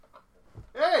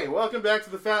Hey, welcome back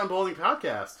to the Fountain Bowling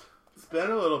Podcast. It's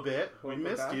been a little bit. We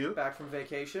missed you. Back from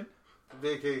vacation.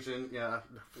 Vacation, yeah.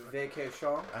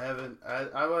 Vacation.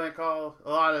 I wouldn't call a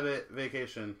lot of it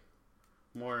vacation.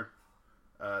 More,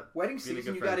 wedding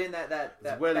season, you got in that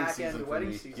back end of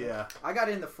wedding season. Yeah. I got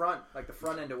in the front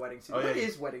end of wedding season. What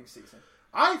is wedding season?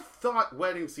 I thought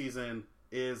wedding season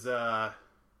was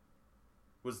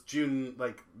June,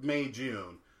 like May,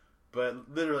 June.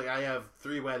 But literally, I have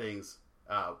 3 weddings.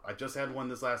 I just had one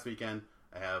this last weekend.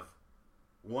 I have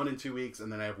one in 2 weeks,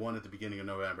 and then I have one at the beginning of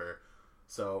November.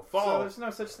 So fall. So there's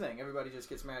no such thing. Everybody just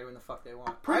gets married when the fuck they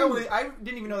want. I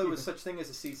didn't even know there was such thing as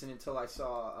a season until I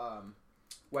saw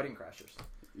Wedding Crashers.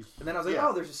 And then I was like,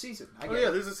 oh, there's a season.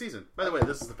 There's a season. By the way,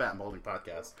 this is the Fountain Bowling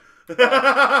Podcast.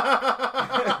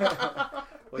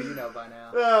 Well, you know by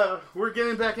now. We're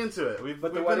getting back into it. We've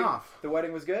been off. The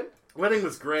wedding was good? Wedding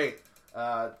was great.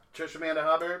 Trish Amanda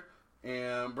Hubbard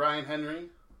and Brian Henry.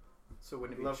 So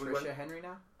wouldn't it be Trisha Henry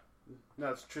now?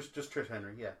 No, it's just Trish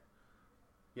Henry.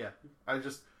 Yeah.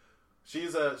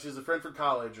 She's a friend from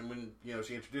college, and when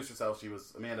she introduced herself, she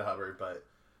was Amanda Hubbard. But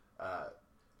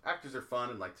actors are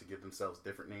fun and like to give themselves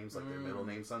different names, like their middle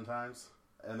name sometimes.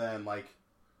 And then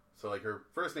her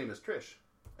first name is Trish,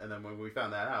 and then when we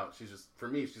found that out, for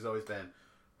me she's always been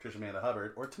Trish Amanda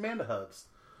Hubbard or Tamanda Hubs.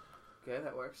 Okay,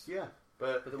 that works. Yeah.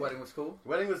 But the wedding was cool? The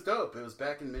wedding was dope. It was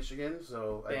back in Michigan,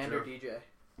 so... Band or DJ?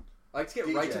 I like to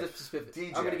get right to the specifics.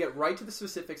 DJ. I'm going to get right to the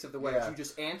specifics of the wedding. Yeah. You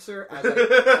just answer as I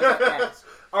ask.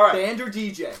 All right. Band or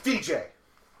DJ? DJ.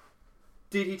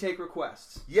 Did he take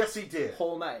requests? Yes, he did.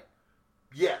 Whole night?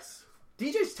 Yes.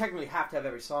 DJs technically have to have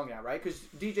every song now, right? Because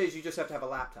DJs, you just have to have a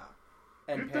laptop.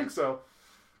 I think so.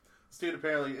 This dude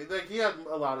apparently... he had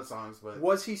a lot of songs, but...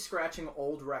 Was he scratching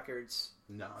old records...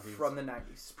 No, from the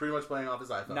 90s. Pretty much playing off his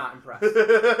iPhone. Not impressed.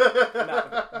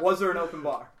 Was there an open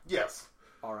bar? Yes.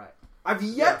 All right. I've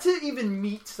yet to even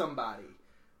meet somebody.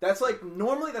 That's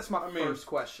normally that's my first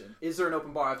question. Is there an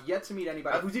open bar? I've yet to meet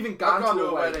anybody who's even gone to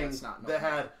a wedding that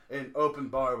had an open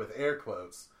bar with air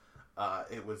quotes.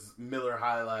 It was Miller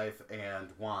High Life and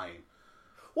wine.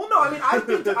 Well, no, I mean I've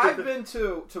been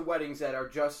to weddings that are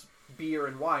just beer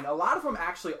and wine. A lot of them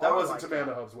actually that are. That wasn't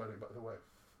Tamanda Hub's wedding, by the way.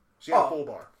 She had a full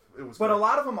bar. But a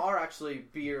lot of them are actually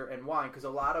beer and wine because a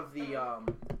lot of the,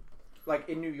 like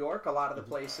in New York, a lot of the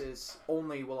places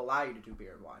only will allow you to do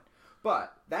beer and wine.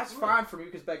 But that's fine for me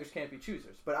because beggars can't be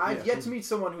choosers. But I've yet to meet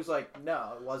someone who's like,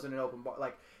 no, it wasn't an open bar.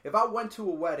 Like, if I went to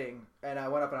a wedding and I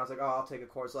went up and I was like, oh, I'll take a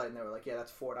Coors Light, and they were like, yeah,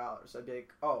 that's $4. I'd be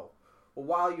like, oh, well,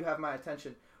 while you have my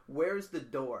attention, where's the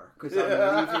door? Because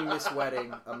I'm leaving this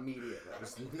wedding immediately.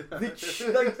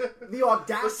 The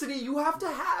audacity you have to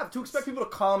expect people to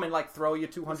come and throw you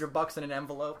 $200 in an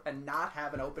envelope and not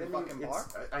have an open fucking bar.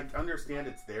 I understand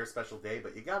it's their special day,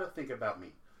 but you got to think about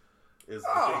me.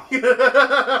 Yeah,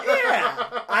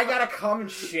 I gotta come and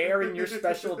share in your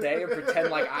special day and pretend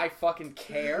like I fucking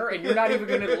care, and you're not even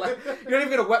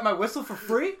gonna wet my whistle for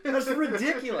free? That's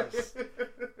ridiculous.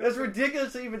 That's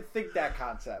ridiculous to even think that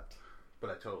concept.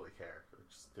 But I totally care. I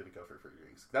just didn't go for free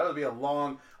drinks. That would be I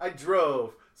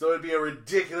drove, so it would be a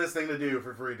ridiculous thing to do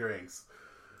for free drinks.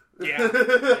 Yeah.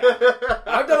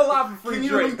 I've done a lot for free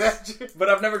drinks, but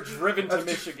I've never driven to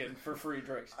Michigan for free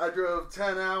drinks. I drove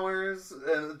 10 hours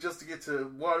just to get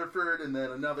to Waterford, and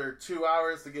then another 2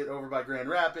 hours to get over by Grand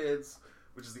Rapids,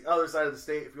 which is the other side of the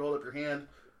state. If you hold up your hand,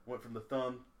 went from the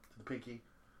thumb to the pinky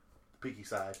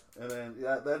side, and then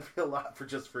that'd be a lot for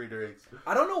just free drinks.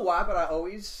 I don't know why, but I do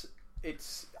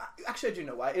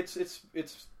know why.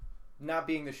 It's not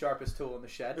being the sharpest tool in the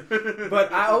shed,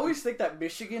 but I always think that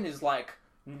Michigan is like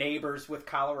neighbors with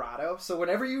Colorado. So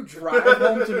whenever you drive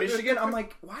home to Michigan, I'm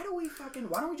like, why don't we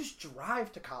just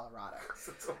drive to Colorado?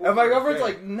 And my girlfriend's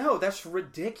like, no, that's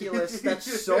ridiculous.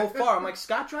 That's so far. I'm like,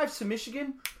 Scott drives to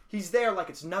Michigan. He's there like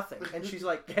it's nothing. And she's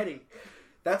like, Eddie,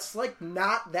 that's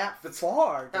not that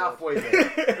far. Dude. Halfway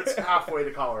there. It's halfway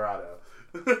to Colorado.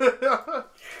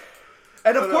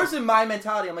 And of course, in my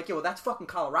mentality, I'm like, yeah, well, that's fucking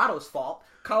Colorado's fault.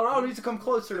 Colorado needs to come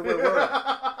closer to where we're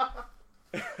at.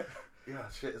 Yeah,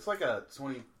 shit. It's like a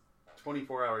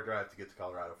 24-hour drive to get to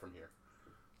Colorado from here.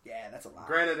 Yeah, that's a lot.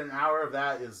 Granted, an hour of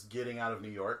that is getting out of New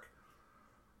York,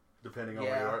 depending on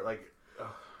where you are.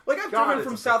 I've driven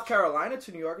from South Carolina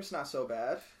to New York. It's not so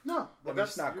bad. No. Well,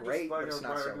 it's not great, but it's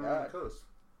not so bad. On the coast.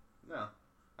 No.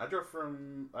 I've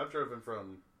driven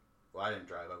from... Well, I didn't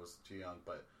drive. I was too young,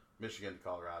 but Michigan to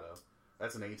Colorado.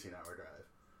 That's an 18-hour drive.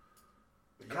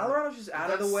 Colorado's just out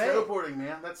of the way. That's snowboarding,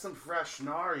 man. That's some fresh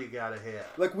gnar you gotta hit.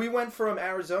 We went from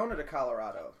Arizona to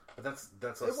Colorado. But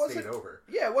that's a state over.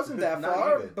 Yeah, it wasn't that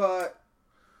far, but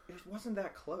it wasn't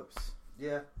that close.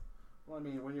 Yeah. Well, I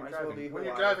mean, when you're Might as well driving, be when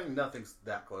you're Hawaii. driving, nothing's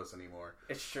that close anymore.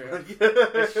 It's true.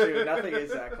 It's true. Nothing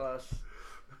is that close.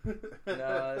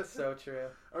 No, it's so true.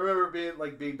 I remember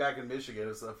being back in Michigan.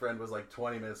 A friend was like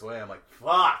 20 minutes away. I'm like,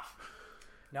 fuck.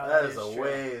 No, that is a true.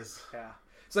 ways. Yeah.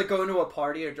 It's like going to a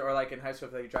party, or like in high school,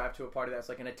 if you drive to a party that's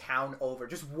like in a town over,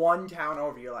 just one town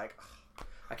over. You're like,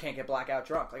 I can't get blackout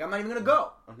drunk. Like I'm not even gonna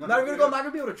go. I'm not even gonna go. I'm not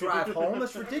gonna be able to drive home.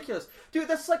 That's ridiculous, dude.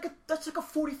 That's like a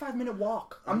 45-minute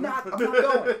walk. I'm not going.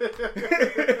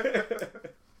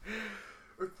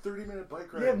 Or 30-minute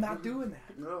bike ride. Yeah, I'm not doing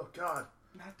that. Oh God.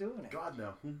 Not doing it. God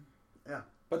no. Yeah.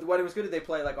 But what it was good, they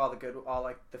play like all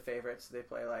like the favorites. They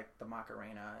play like the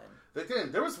Macarena and They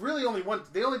didn't. There was really only one.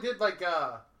 They only did like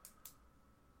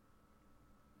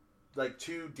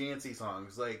two dancey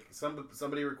songs. Like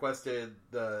somebody requested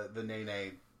the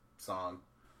Nene song.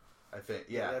 I think.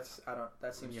 Yeah.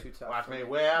 That seems too tough. Watch for me me.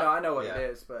 way out. No, I know what it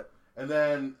is, but and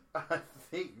then I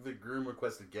think the groom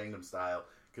requested Gangnam Style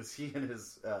because he and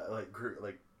his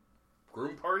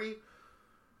groom party.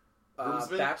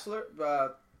 Groomsmen? Bachelor.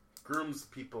 Grooms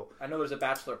people. I know there's a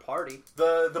bachelor party.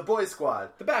 The boy squad.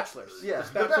 The bachelors. Yeah.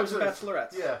 The bachelors and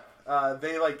bachelorettes. Yeah.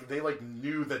 They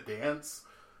knew the dance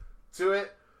to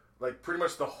it, like pretty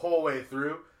much the whole way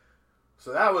through.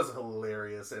 So that was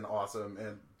hilarious and awesome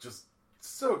and just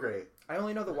so great. I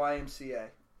only know the YMCA.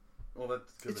 Well,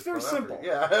 that's it's very simple.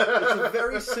 Yeah. It's a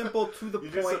very simple to the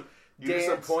point. You do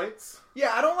some points?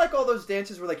 Yeah, I don't like all those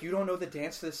dances where like you don't know the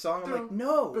dance to this song. I'm like,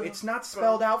 no, it's not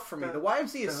spelled out for me. The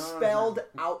YMCA is spelled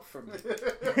out for me.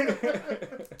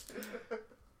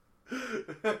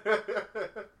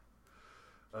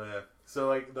 Oh yeah. So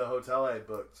like the hotel I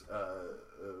booked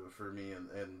for me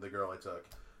and the girl I took,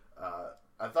 I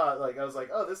was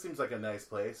like, oh, this seems like a nice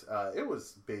place. It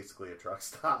was basically a truck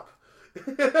stop.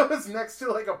 It was next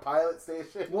to like a pilot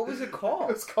station. What was it called?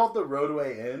 It was called the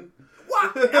Roadway Inn.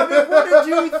 What? I mean, what did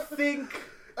you think?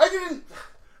 I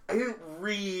didn't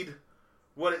read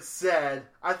what it said.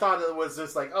 I thought it was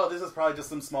just like, oh, this is probably just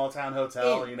some small town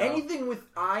hotel. You know, anything with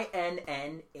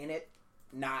INN in it,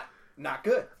 not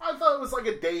good. I thought it was like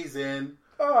a Days Inn,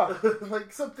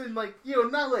 like something like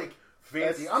not like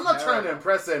fancy. That's I'm not trying to terrible.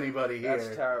 impress anybody here.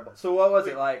 That's terrible. So what was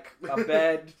it like? A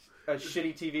bed, a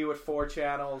shitty TV with 4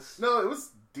 channels. No, it was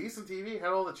decent TV.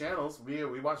 Had all the channels. We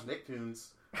watched Nicktoons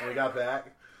when we got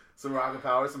back. Some Rocket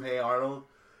Power, some Hey Arnold.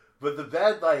 But the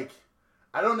bed, like,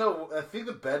 I don't know. I think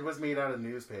the bed was made out of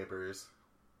newspapers.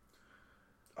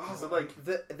 Oh, so like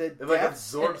the like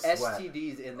deaths and absorbs sweat.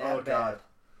 STDs in that bed. God.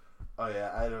 Oh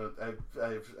yeah,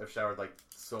 I've showered like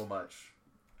so much.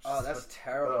 Oh, that's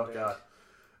terrible. Oh dude. God,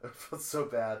 I felt so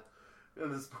bad.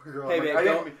 And this poor girl. Hey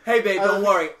babe, don't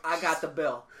worry. I got the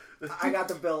bill. I got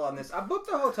the bill on this. I booked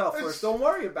the hotel first. Don't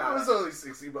worry about it. It was only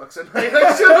 $60 a night.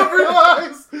 I should have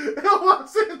realized it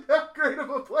wasn't that great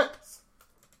of a place.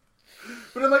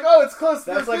 But I'm like, oh, it's close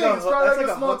to That's the like thing. a It's probably that's like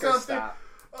like a small hooker town stop.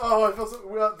 Oh, I felt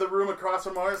so. The room across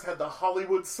from ours had the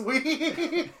Hollywood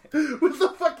Suite with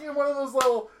the fucking one of those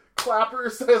little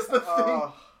clappers as the thing.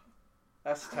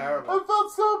 That's terrible. I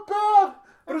felt so bad.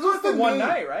 But it was just the one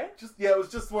night, right? It was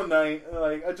just one night.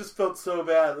 Like I just felt so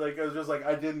bad. Like I was just like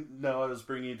I didn't know I was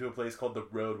bringing you to a place called the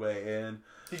Roadway Inn.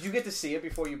 Did you get to see it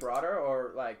before you brought her,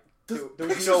 or like there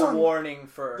was pictures no warning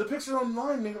for the picture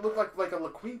online? Made it look like a La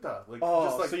Quinta. Like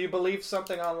just like so you believe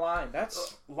something online?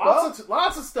 That's lots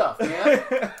of stuff, man.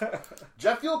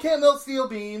 Jet fuel can't melt steel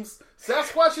beams.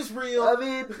 Sasquatch is real. I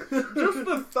mean, just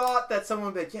the thought that someone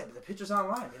would be like, yeah, but the pictures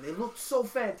online and they look so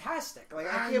fantastic. Like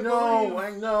I can't believe. I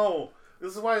know.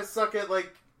 This is why I suck at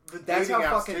like the that's dating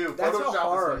how apps fucking. too. That's Photoshop how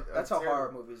horror. is That's how terrible.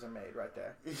 horror movies are made, right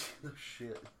there. No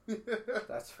shit.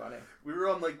 That's funny. We were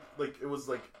on like it was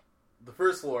like the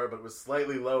first floor, but it was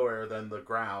slightly lower than the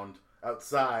ground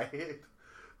outside.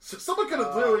 So someone could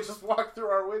have literally just walked through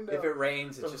our window. If it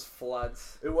rains, it just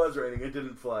floods. It was raining. It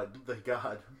didn't flood, thank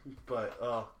God. But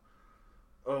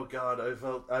oh God,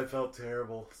 I felt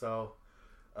terrible. So.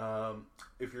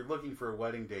 If you're looking for a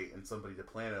wedding date and somebody to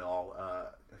plan it all, I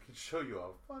can show you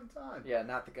a fun time. Yeah,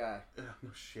 not the guy.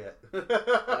 No shit.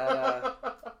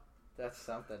 That's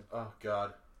something. Oh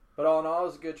God. But all in all, it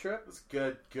was a good trip. It was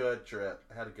a good trip.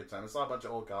 I had a good time. I saw a bunch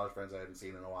of old college friends I hadn't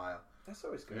seen in a while. That's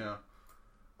always good. Yeah.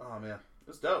 Oh man, it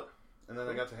was dope. And then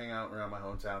I got to hang out around my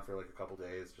hometown for like a couple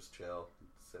days, just chill,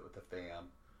 sit with the fam.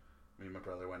 Me and my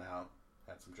brother went out,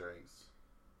 had some drinks.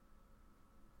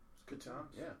 It was good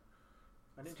times. Yeah.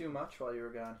 I didn't do much while you were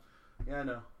gone. Yeah, I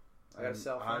know. I got a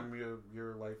cell phone. I'm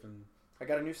your life and I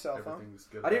got a new cell phone. everything's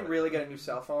good. I didn't really get a new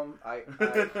cell phone.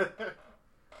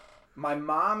 My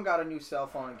mom got a new cell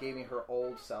phone and gave me her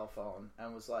old cell phone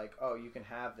and was like, "Oh, you can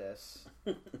have this."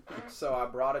 So I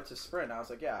brought it to Sprint. I was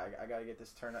like, "Yeah, I got to get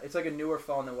this turned on." It's like a newer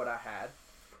phone than what I had.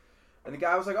 And the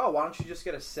guy was like, "Oh, why don't you just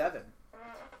get a 7?"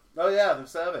 Oh yeah, the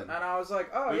 7. And I was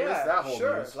like, "Oh We missed yeah, that whole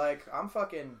sure. news. Like I'm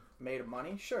fucking made of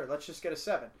money. Sure, let's just get a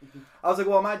 7." I was like,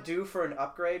 "Well, am I due for an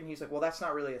upgrade?" And he's like, "Well, that's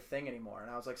not really a thing anymore."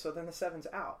 And I was like, "So then the 7's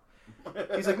out."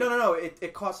 He's like, no,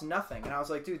 it costs nothing. And I was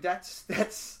like, "Dude, that's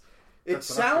it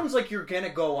sounds like you're gonna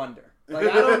go under. Like,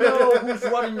 I don't know who's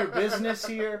running your business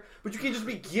here, but you can't just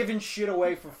be giving shit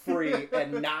away for free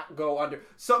and not go under.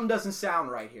 Something doesn't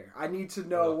sound right here. I need to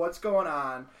know what's going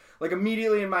on." Like,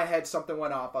 immediately in my head, something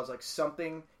went off. I was like,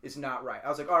 something is not right. I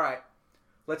was like, all right,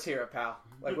 let's hear it, pal.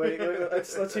 Like, wait,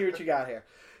 let's hear what you got here.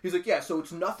 He's like, yeah, so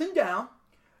it's nothing down,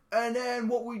 and then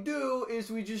what we do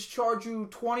is we just charge you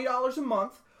 $20 a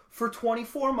month for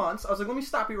 24 months. I was like, let me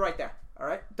stop you right there. All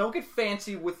right? Don't get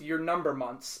fancy with your number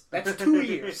months. That's 2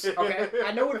 years, okay?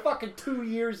 I know what fucking 2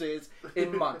 years is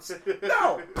in months.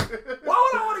 No! Why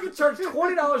would I want to get charged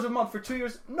 $20 a month for 2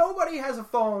 years? Nobody has a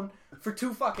phone for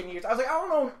 2 fucking years. I was like, I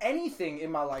don't own anything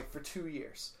in my life for 2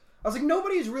 years. I was like,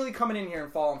 nobody's really coming in here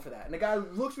and falling for that. And the guy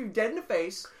looks me dead in the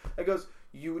face and goes,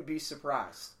 "You would be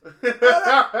surprised."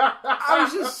 I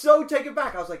was just so taken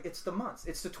back. I was like, it's the months.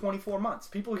 It's the 24 months.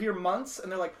 People hear months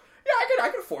and they're like, yeah, I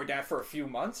could afford that for a few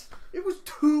months. It was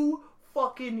 2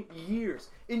 fucking years.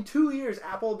 In 2 years,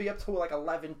 Apple will be up to like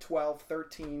 11, 12,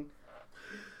 13.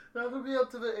 Now they'll be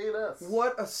up to the 8S.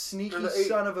 What a sneaky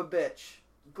son of a bitch.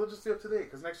 They'll just be up to date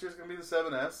because next year's gonna be the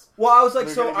 7S. Well, I was like,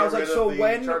 so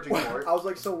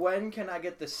when can I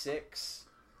get the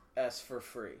 6S for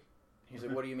free? He's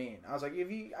like, what do you mean? I was like,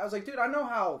 dude, I know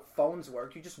how phones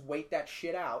work. You just wait that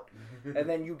shit out, and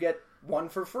then you get one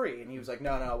for free. And he was like,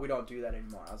 no, we don't do that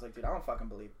anymore. I was like, dude, I don't fucking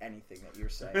believe anything that you're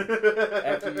saying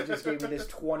after you just gave me this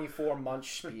 24-month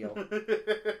spiel.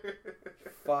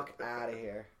 Fuck out of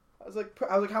here. I was like,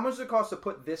 how much does it cost to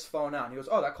put this phone on? He goes,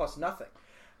 oh, that costs nothing.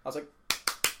 I was like,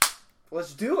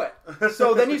 let's do it.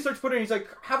 So then he starts putting it, he's like,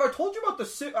 have I told you about the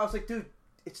 6? I was like, dude,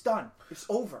 it's done. It's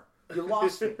over. You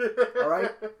lost me. All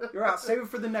right? You're out. Save it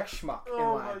for the next schmuck in line.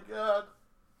 Oh, my God.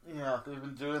 Yeah, they've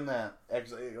been doing that.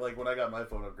 Actually, like, when I got my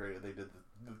phone upgraded,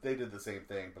 they did the same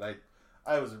thing. But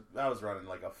I was running,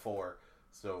 like, a 4.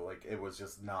 So, like, it was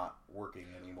just not working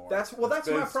anymore. That's my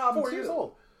problem, 4 years too.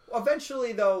 old.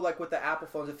 Eventually, though, like, with the Apple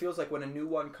phones, it feels like when a new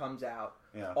one comes out,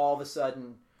 all of a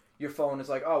sudden, your phone is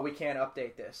like, oh, we can't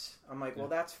update this. I'm like, well,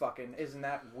 that's fucking... Isn't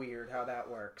that weird how that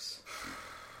works?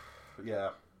 Yeah.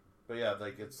 But yeah,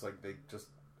 like, it's like they just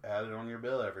add it on your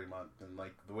bill every month. And,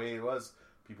 like, the way it was,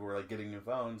 people were, like, getting new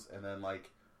phones and then, like,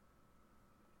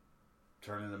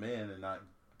 turning them in and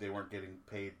they weren't getting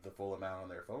paid the full amount on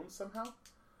their phones somehow.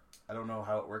 I don't know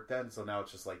how it worked then, so now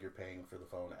it's just like you're paying for the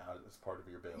phone out as part of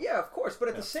your bill. Yeah, of course. But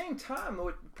at the same time,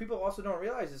 what people also don't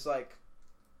realize is, like,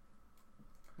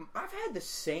 I've had the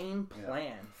same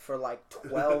plan for like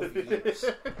 12 years.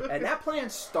 And that plan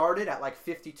started at like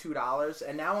 $52,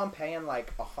 and now I'm paying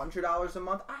like $100 a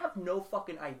month. I have no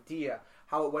fucking idea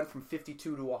how it went from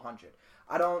 52 to 100.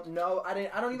 I don't know. I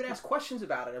don't even ask questions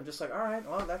about it. I'm just like, all right,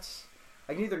 well,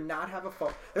 I can either not have a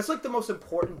phone. That's like the most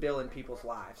important bill in people's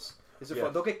lives. Is a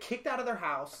phone. They'll get kicked out of their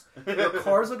house. Their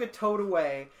cars will get towed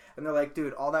away, and they're like,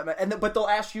 dude, all that. But they'll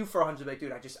ask you for $100. Like,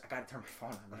 dude, I gotta turn my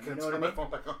phone on. You know what I mean?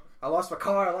 I lost my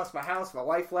car. I lost my house. My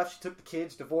wife left. She took the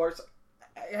kids. Divorce.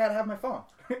 I had to have my phone.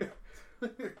 You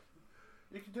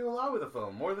can do a lot with a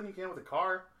phone, more than you can with a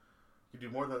car. You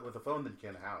do more with a phone than you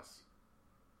can a house.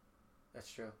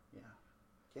 That's true. Yeah,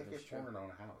 you can't get porn on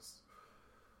a house.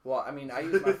 Well, I mean, I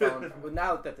use my phone. Well,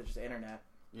 now that there's internet.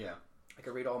 Yeah. I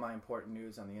can read all my important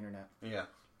news on the internet. Yeah.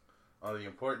 All the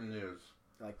important news.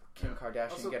 Like Kim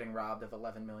Kardashian getting robbed of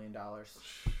 $11 million. I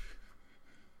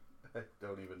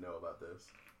don't even know about this.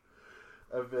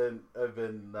 I've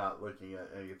been not looking at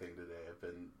anything today. I've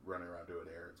been running around doing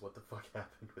errands. What the fuck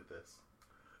happened with this?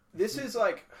 This is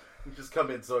like... You just come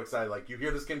in so excited. Like, you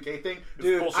hear this Kim K thing? It's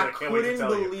dude, bullshit. I couldn't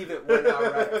believe it when I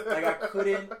read it. Like, I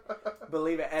couldn't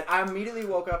believe it. And I immediately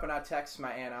woke up and I texted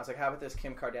my aunt. I was like, how about this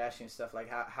Kim Kardashian stuff? Like,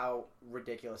 how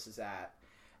ridiculous is that?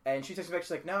 And she texted me back.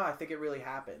 She's like, no, I think it really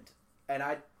happened. And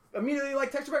I immediately,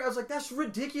 like, texted her back. I was like, that's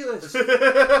ridiculous.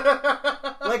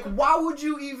 Like, why would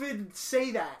you even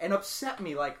say that and upset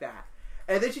me like that?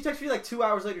 And then she texted me, like, 2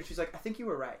 hours later. And she's like, I think you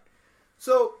were right.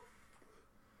 So,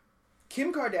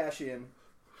 Kim Kardashian...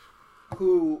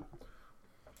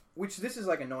 which this is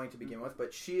like annoying to begin with,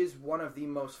 but she is one of the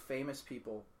most famous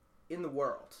people in the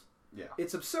world. Yeah.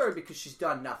 It's absurd because she's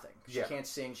done nothing. She can't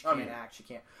sing, she can't act, she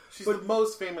can't... She's the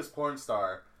most famous porn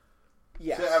star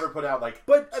to ever put out, like,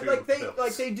 but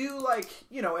they do, like,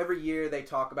 you know, every year they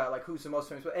talk about, like, who's the most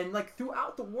famous... And, like,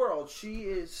 throughout the world, she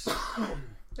is...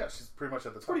 yeah, she's pretty much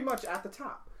at the top. Pretty much at the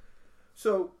top.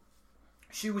 So,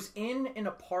 she was in an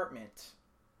apartment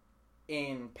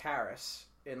in Paris,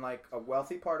 in like a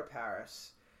wealthy part of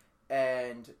Paris,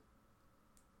 and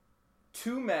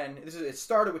two men. It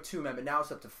started with two men, but now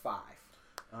it's up to 5.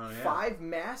 Oh, yeah. 5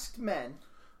 masked men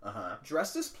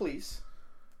dressed as police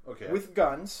with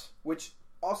guns, which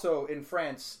also in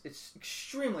France it's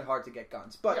extremely hard to get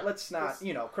guns. But let's not,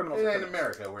 criminals. In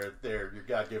America, where they're your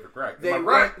God-given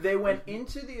right. They went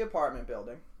into the apartment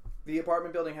building. The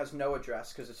apartment building has no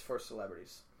address because it's for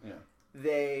celebrities. Yeah.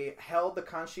 They held the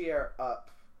concierge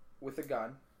up with a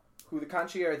gun, who the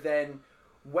concierge then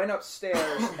went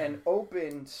upstairs and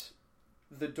opened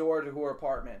the door to her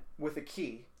apartment with a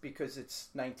key because it's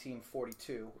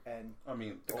 1942 and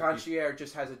the concierge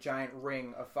just has a giant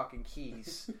ring of fucking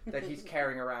keys that he's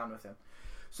carrying around with him.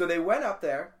 So they went up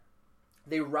there,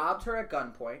 they robbed her at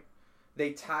gunpoint,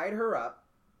 they tied her up,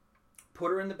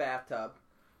 put her in the bathtub,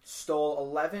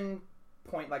 stole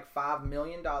 $11.5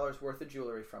 million worth of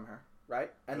jewelry from her,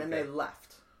 right? And then they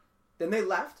left.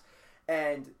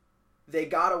 And they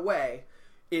got away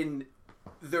in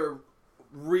their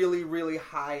really, really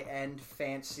high-end,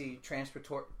 fancy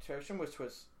transportation, which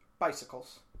was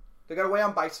bicycles. They got away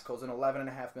on bicycles and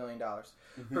 $11.5 million.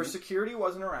 Mm-hmm. Her security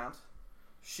wasn't around.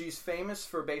 She's famous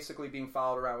for basically being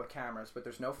followed around with cameras, but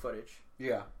there's no footage.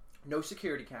 Yeah. No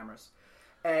security cameras.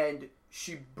 And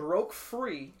she broke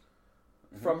free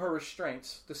from her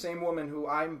restraints. The same woman who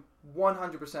I'm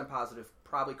 100% positive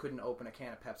probably couldn't open a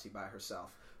can of Pepsi by herself.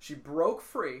 She broke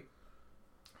free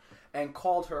and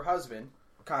called her husband,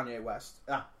 Kanye West.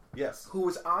 Yes. Who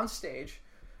was on stage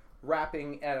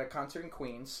rapping at a concert in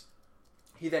Queens.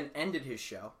 He then ended his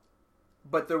show.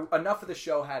 But enough of the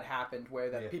show had happened where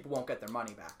people won't get their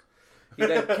money back. He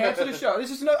then canceled the show.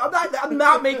 I'm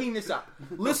not making this up.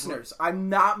 Listeners, I'm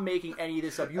not making any of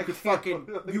this up. You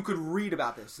could read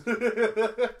about this.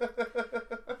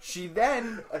 She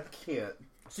then... I can't.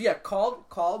 So yeah,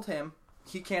 called him.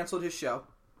 He canceled his show.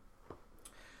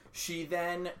 She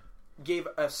then gave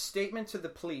a statement to the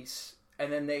police,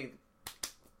 and then they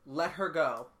let her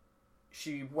go.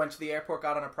 She went to the airport,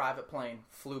 got on a private plane,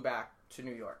 flew back to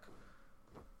New York.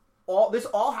 This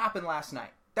all happened last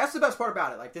night. That's the best part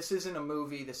about it. Like, this isn't a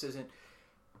movie. This isn't...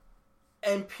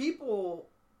 And people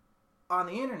on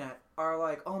the internet are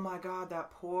like, oh my God,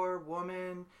 that poor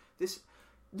woman.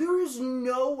 There is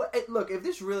no... Look, if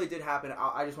this really did happen,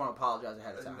 I just want to apologize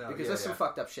ahead of time. Because that's some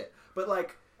fucked up shit. But,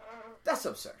 like, that's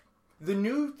absurd. The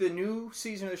new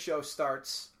season of the show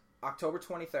starts October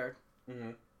 23rd.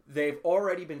 Mm-hmm. They've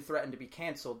already been threatened to be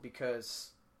canceled because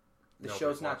the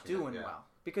show's not doing well.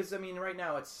 Because, right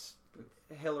now it's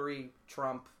Hillary,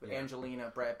 Trump,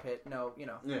 Angelina, Brad Pitt. No,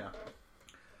 Yeah.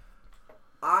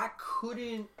 I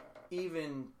couldn't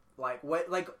even,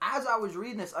 as I was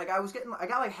reading this, I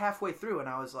got halfway through and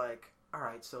I was like, all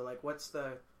right, so, what's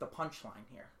the punchline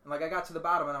here? And, I got to the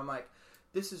bottom and I'm like,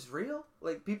 this is real?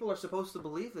 People are supposed to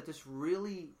believe that this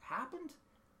really happened?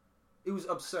 It was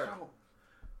absurd.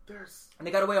 And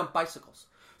they got away on bicycles.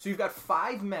 So you've got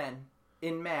 5 men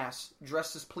in mass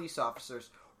dressed as police officers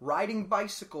riding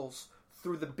bicycles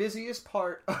through the busiest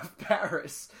part of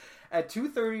Paris at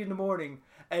 2:30 in the morning,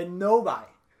 and nobody,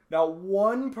 not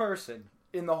one person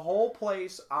in the whole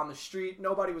place on the street,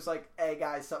 nobody was like, hey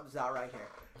guys, something's not right here.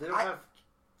 They don't have...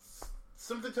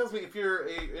 Something tells me if you're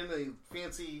in a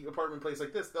fancy apartment place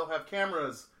like this, they'll have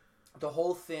cameras. The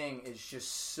whole thing is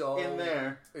just so... in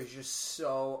there. It's just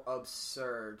so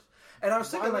absurd. And I was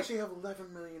thinking, why would she have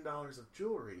 $11 million of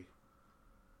jewelry?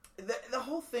 The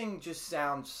whole thing just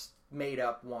sounds made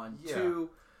up, one. Yeah. 2,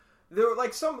 there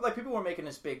were people were making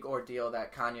this big ordeal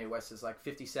that Kanye West is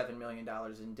 $57 million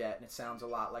in debt, and it sounds a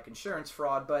lot like insurance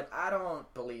fraud, but I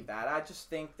don't believe that. I just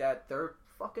think that they're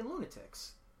fucking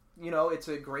lunatics. It's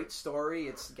a great story.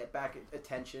 It's get back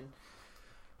attention.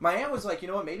 My aunt was like, you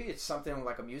know what, maybe it's something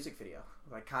like a music video.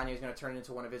 Like Kanye's going to turn it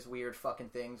into one of his weird fucking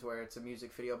things where it's a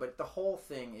music video, but the whole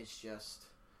thing is just...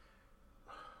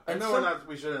 I know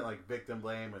we shouldn't victim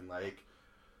blame and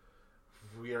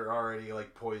we are already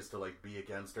poised to be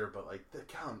against her, but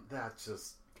that's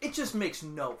just... It just makes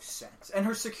no sense. And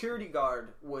her security guard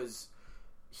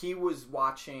he was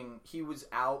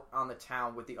out on the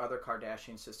town with the other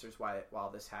Kardashian sisters while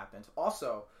this happened.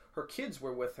 Also, her kids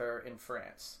were with her in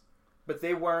France. But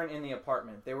they weren't in the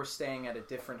apartment. They were staying at a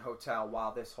different hotel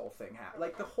while this whole thing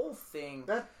happened. The whole thing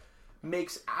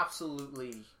makes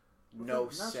absolutely no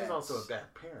sense. She's also a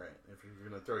bad parent if you're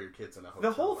going to throw your kids in a hotel.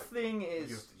 The whole thing is...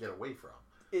 you have to get away from.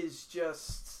 Is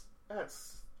just...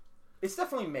 That's... It's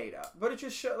definitely made up. But it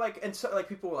just shows... And so,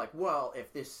 people were like, well,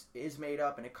 if this is made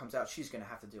up and it comes out, she's going to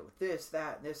have to deal with this,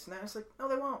 that, and this, and that. It's like, no,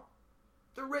 they won't.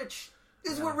 They're rich.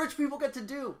 This is what rich people get to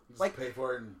do. Just Like, pay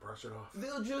for it and brush it off.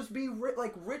 they'll just be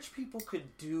like rich people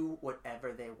could do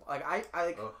whatever they want. Like I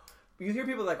like. Ugh. You hear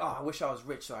people like, "Oh, I wish I was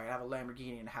rich so I could have a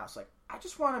Lamborghini in the house." Like, I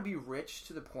just want to be rich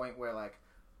to the point where like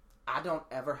I don't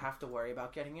ever have to worry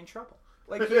about getting in trouble.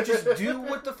 Like, you just do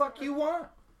what the fuck you want.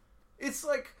 It's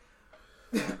like,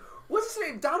 what's his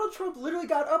name? Donald Trump literally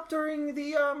got up during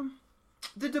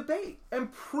the debate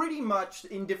and pretty much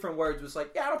in different words was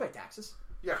like, "Yeah, I don't pay taxes."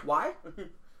 Yeah. Why?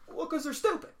 Well, because they're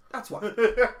stupid. That's why.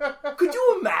 Could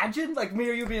you imagine, like, me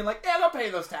or you being like, "Yeah, I don't pay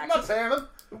those I'm taxes." not paying them.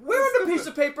 Where on the piece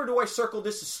of paper do I circle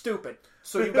this is stupid?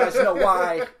 So you guys know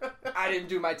why I didn't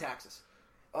do my taxes.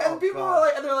 And people are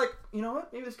like, and they're like, you know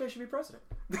what? Maybe this guy should be president.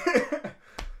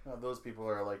 Well, those people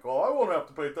are like, "Oh, I won't have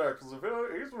to pay taxes if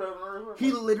he's."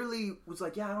 He literally was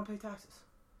like, "Yeah, I don't pay taxes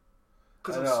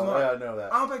because I'm smart. Yeah, I know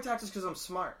that. I don't pay taxes because I'm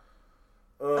smart."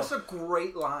 Ugh. That's a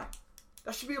great line.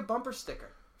 That should be a bumper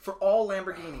sticker for all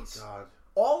Lamborghinis. Oh, God.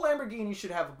 All Lamborghinis should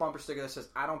have a bumper sticker that says,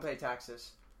 "I don't pay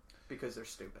taxes because they're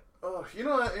stupid." Oh, you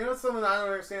know something I don't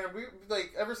understand? We,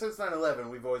 like, ever since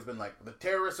 9/11, we've always been like, the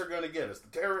terrorists are going to get us.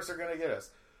 The terrorists are going to get us.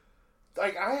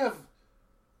 Like, I have,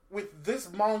 with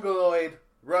this mongoloid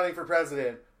running for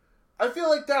president, I feel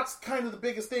like that's kind of the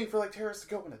biggest thing for, like, terrorists to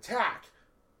go and attack.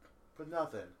 But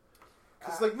nothing.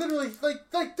 Because, like, literally,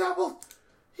 like double,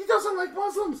 he doesn't like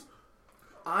Muslims.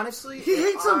 Honestly, He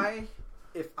hates them.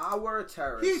 If I were a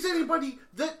terrorist, He hates anybody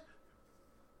that,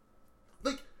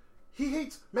 like, he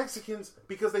hates Mexicans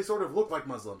because they sort of look like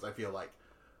Muslims, I feel like.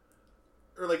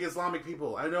 Or, like, Islamic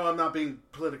people. I know I'm not being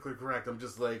politically correct. I'm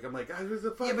just like, who's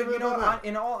the fuck? Yeah, but you know,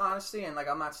 in all honesty, and like,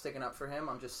 I'm not sticking up for him.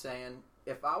 I'm just saying,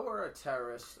 if I were a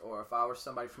terrorist or if I were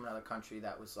somebody from another country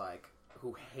that was like,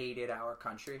 who hated our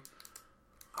country,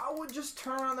 I would just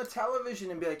turn on the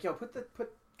television and be like, "Yo, put the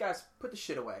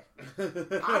shit away."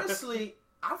 Honestly,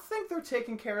 I think they're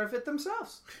taking care of it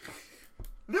themselves.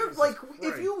 They're Jesus like,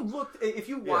 Christ. if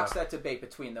you watch that debate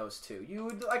between those two, you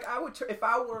would like. I would, if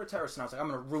I were a terrorist and I was like, "I'm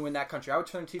going to ruin that country," I would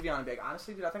turn the TV on and be like,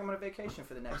 "Honestly, dude, I think I'm on a vacation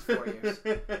for the next 4 years."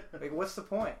 Like, what's the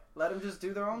point? Let them just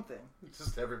do their own thing.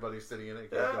 Just everybody sitting in it.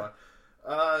 Yeah. Going,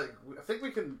 I think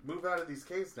we can move out of these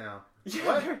caves now. Yeah,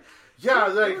 What? Yeah,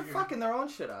 they're like, fucking their own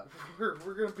shit up. we're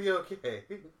gonna be okay.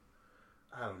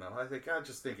 I don't know. I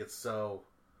just think it's so.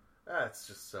 It's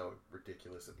just so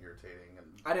ridiculous and irritating. And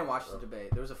I didn't watch the debate.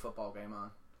 There was a football game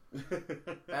on,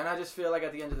 and I just feel like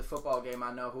at the end of the football game,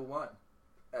 I know who won.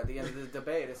 At the end of the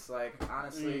debate, it's like,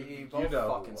 honestly, you both know who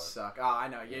fucking won. suck. Oh, I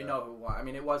know. You know who won. I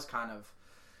mean, it was kind of.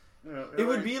 You know, It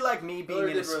would be like me being in a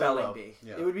did really spelling well. bee.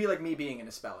 Yeah. It would be like me being in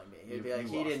a spelling bee. It'd be like, You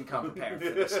he lost. didn't come prepared for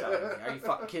the spelling bee. Are you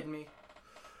fucking kidding me?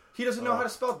 He doesn't know how to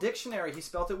spell dictionary. He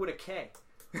spelled it with a K.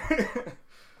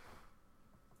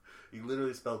 He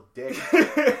literally spelled dick.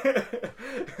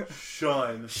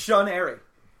 Shun. Shunary.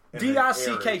 And then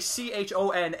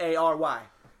Dickchonary.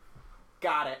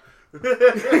 Got it.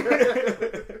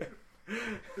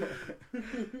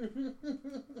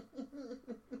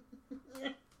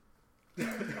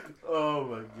 Oh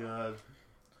my god.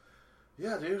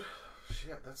 Yeah, dude.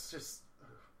 Shit, that's just.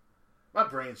 My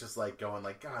brain's just like going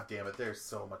like, God damn it, there's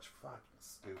so much fucking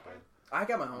stupid. I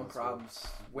got my own problems.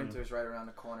 Winter's right around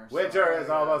the corner. so Winter I- is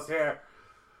almost here.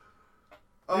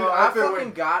 Dude, Oh, I I've been fucking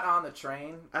wearing- got on the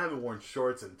train. I haven't worn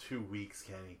shorts in 2 weeks,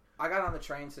 Kenny. I got on the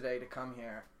train today to come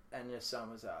here, and the sun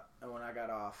was up. And when I got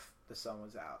off, the sun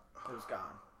was out. It was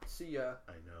gone. See ya.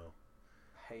 I know.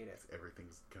 Hate it.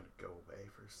 Everything's gonna go away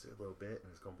for a little bit,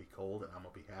 and it's gonna be cold, and I'm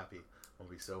gonna be happy. I'm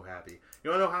gonna be so happy. You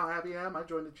wanna know how happy I am? I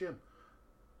joined the gym.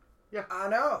 I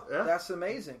know. Yeah. That's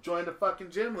amazing. Join the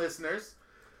fucking gym, listeners.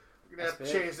 We're gonna have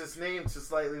That's to big. change this name to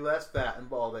slightly less fat and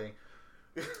balding.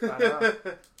 I know.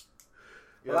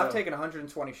 You Well, I've know. taken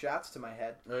 120 shots to my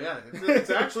head. Oh yeah, it's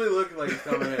actually looking like it's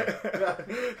coming in.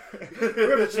 We're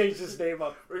gonna change this name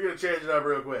up. We're gonna change it up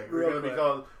real quick. We're Real gonna quick. be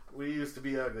called "We Used to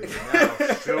Be Ugly." Now,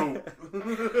 shoot.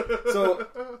 So,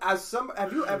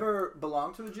 have you ever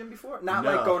belonged to a gym before? Not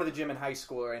No. like going to the gym in high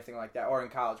school or anything like that, or in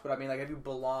college. But I mean, like, have you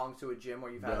belonged to a gym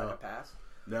where you've had No. like a pass?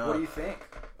 No. What do you think?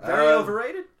 Very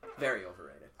overrated. Very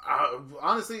overrated.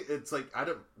 Honestly, it's like I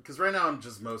don't, because right now I'm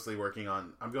just mostly working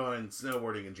on. I'm going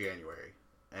snowboarding in January,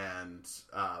 and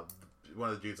one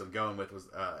of the dudes I'm going with was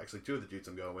actually two of the dudes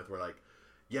I'm going with were like,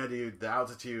 "Yeah, dude, the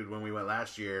altitude when we went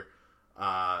last year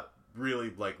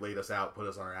really like laid us out, put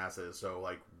us on our asses." So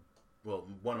like, well,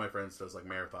 one of my friends does like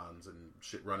marathons and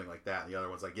shit running like that, and the other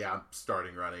one's like, "Yeah, I'm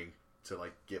starting running to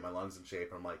like get my lungs in shape."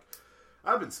 And I'm like,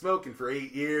 I've been smoking for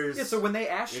 8 years. Yeah. So when they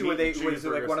asked you, And was eating it like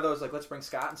cheeseburgers. one of those like, let's bring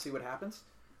Scott and see what happens?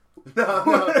 no,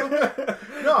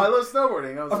 I love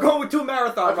snowboarding. I was I'm like, going with 2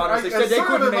 marathon runners. They said they sort of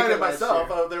couldn't make invited it last myself.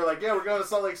 year. They were like, "Yeah, we're going to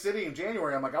Salt Lake City in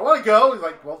January." I'm like, "I want to go." He's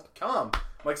like, "Well, come."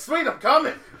 like, sweet, I'm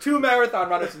coming. 2 marathon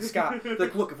runners in Scott.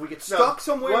 Like, look, if we get stuck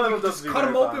somewhere, we can just cut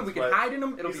them open, we can hide in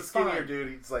them, it'll be fine. He's a skinnier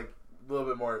dude. He's like a little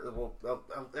bit more. Well,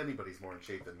 anybody's more in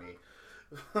shape than me.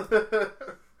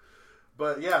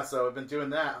 But yeah, so I've been doing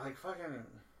that. Like, fucking.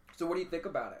 So what do you think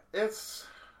about it? It's,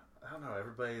 I don't know.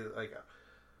 Everybody like,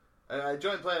 I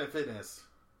joined Planet Fitness,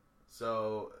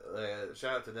 so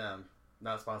shout out to them.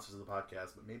 Not sponsors of the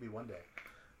podcast, but maybe one day,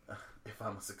 if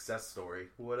I'm a success story.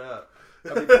 What up?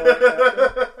 But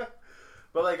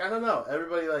like, I don't know.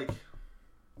 Everybody like,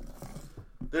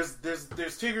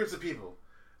 there's 2 groups of people.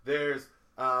 There's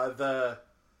the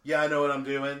I know what I'm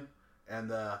doing, and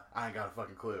the I ain't got a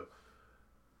fucking clue.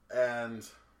 And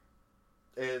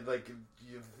like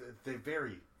they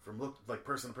vary from look like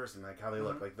person to person, like how they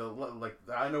look. Like like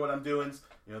I know what I'm doing.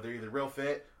 You know, they're either real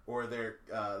fit or they're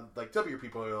like W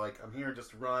people are like, I'm here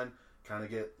just to run, kind of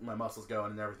get my muscles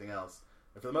going and everything else.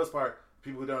 And for the most part,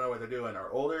 people who don't know what they're doing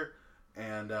are older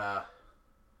and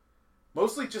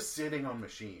mostly just sitting on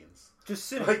machines. Just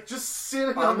sitting, like just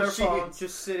sitting on their machines. phone,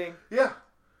 just sitting. Yeah.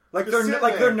 Like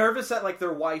they're nervous that like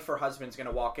their wife or husband's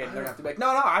gonna walk in. They're gonna have to be like, no,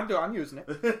 I'm using it.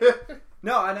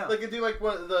 No, I know. Like I do like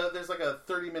there's like a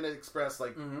 30-minute express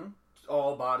like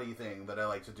all body thing that I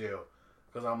like to do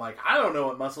because I'm like I don't know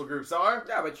what muscle groups are.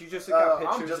 Yeah, but you just got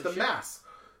pictures. I'm just a mass,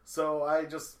 so I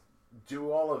just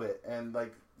do all of it. And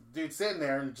like dude sitting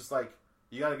there and just like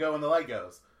you got to go when the light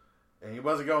goes, and he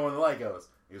wasn't going when the light goes.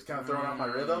 He was kind of throwing off my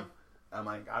rhythm. I'm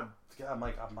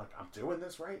doing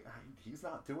this right. He's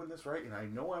not doing this right, and I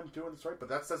know I'm doing this right. But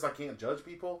that says I can't judge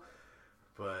people.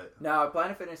 But no,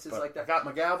 Planet Fitness is like that. I got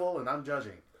my gavel, and I'm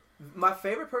judging. My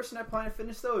favorite person at Planet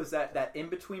Fitness though is that in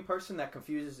between person that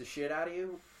confuses the shit out of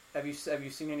you. Have you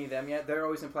seen any of them yet? They're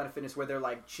always in Planet Fitness where they're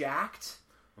like jacked,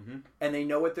 and they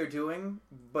know what they're doing,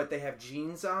 but they have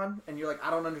jeans on, and you're like,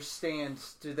 I don't understand.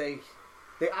 Do they?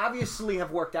 They obviously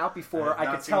have worked out before. I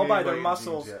could tell by their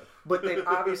muscles, but they've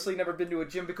obviously never been to a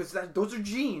gym because those are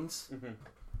jeans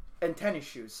and tennis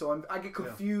shoes. So I get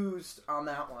confused on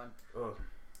that one. Ugh.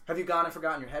 Have you gone and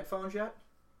forgotten your headphones yet?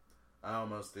 I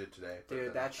almost did today.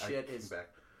 Dude, that shit is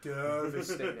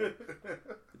devastating.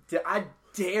 I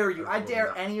dare you. I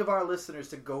dare any of our listeners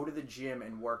to go to the gym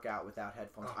and work out without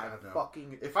headphones. Oh, God, no.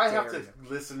 If I have to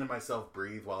listen to myself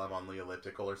breathe while I'm on the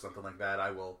elliptical or something like that,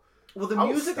 I will. Well, the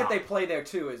music that they play there,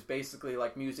 too, is basically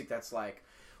like music that's like,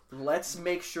 let's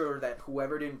make sure that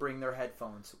whoever didn't bring their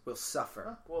headphones will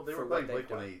suffer. Well, they were playing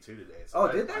Blink-182 today. So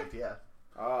did they? Yeah.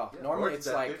 Oh, yeah, normally it's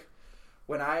like, dude.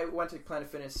 When I went to Planet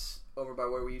Fitness over by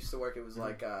where we used to work, it was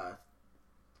like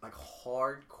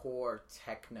hardcore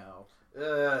techno.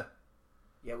 Yeah,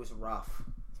 it was rough.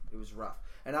 It was rough.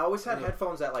 And I always had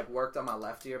headphones that like worked on my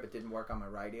left ear but didn't work on my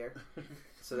right ear.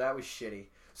 So that was shitty.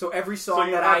 So every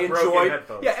song that I enjoyed,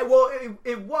 yeah, well,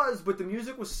 it was, but the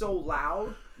music was so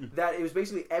loud that it was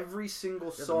basically every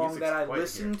single song that I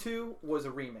listened to was a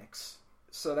remix.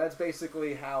 So that's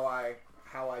basically how I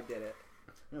did it.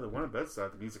 Yeah, the one at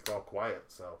bedside, the music's all quiet,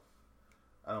 so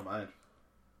I don't mind.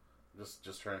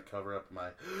 Just trying to cover up my.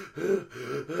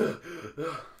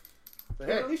 But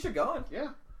hey, at least you're going.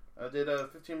 Yeah, I did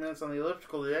 15 minutes on the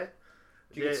elliptical today.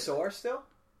 Did you get sore still?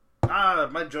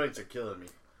 My joints are killing me.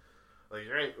 Like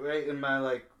right in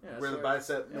my where the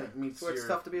bicep meets it's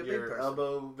tough to be a big person.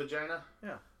 Elbow vagina.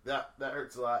 Yeah, that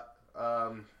hurts a lot.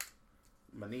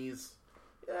 My knees.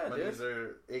 Yeah, my knees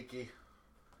are achy.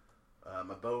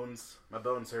 My bones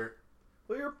hurt.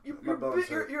 Well,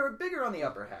 you're bigger on the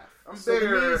upper half. I'm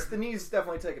bigger. The knees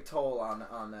definitely take a toll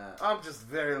on that. I'm just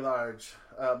very large.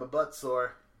 My butt's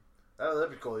sore. That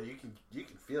elliptical, you can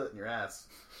feel it in your ass.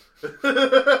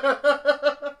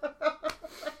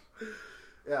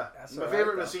 Yeah, my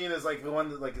favorite machine is like the one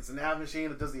that it's an ab machine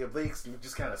that does the obliques and you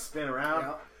just kind of spin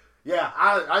around. Yeah,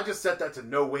 I just set that to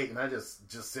no weight and I just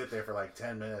sit there for like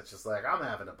 10 minutes, just like I'm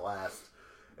having a blast.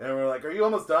 And we're like, "Are you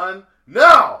almost done?"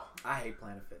 No. I hate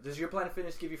Planet Fitness. Does your Planet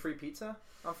Fitness give you free pizza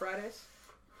on Fridays?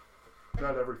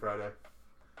 Not every Friday.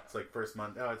 It's like first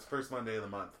Monday. No, it's first Monday of the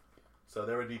month. So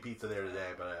there would be pizza there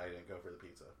today, but I didn't go for the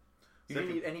pizza. You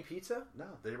didn't eat any pizza? No,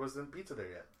 there wasn't pizza there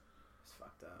yet. It's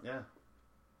fucked up. Yeah.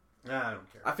 Nah, I don't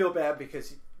care. I feel bad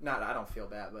because I don't feel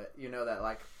bad, but you know that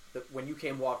when you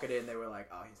came walking in, they were like,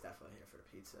 "Oh, he's definitely here for the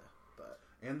pizza." But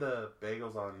and the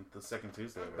bagels on the second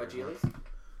Tuesday. By Geely's?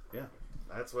 Yeah,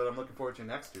 that's what I'm looking forward to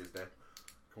next Tuesday.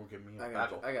 Come get me a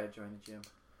bagel. I gotta join the gym.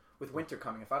 With winter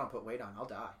coming, if I don't put weight on, I'll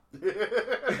die. Trying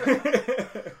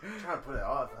to put it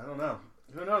off. I don't know.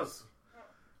 Who knows?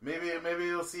 Maybe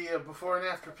you'll see a before and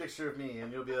after picture of me,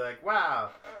 and you'll be like, "Wow,"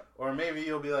 or maybe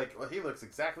you'll be like, "Well, he looks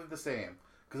exactly the same."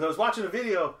 Because I was watching a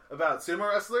video about sumo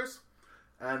wrestlers,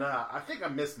 and I think I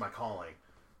missed my calling,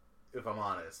 if I'm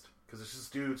honest. Because it's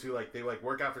just dudes who like they like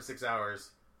work out for 6 hours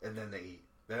and then they eat.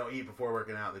 They don't eat before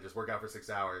working out. They just work out for 6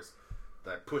 hours.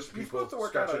 That push people. You're supposed to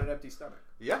work out on an empty stomach.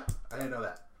 Yeah, I didn't know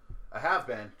that. I have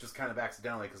been, just kind of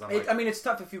accidentally because I mean, it's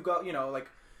tough if you go,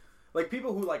 like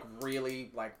people who like really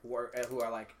like work, who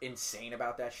are like insane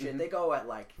about that shit. They go at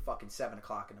like fucking 7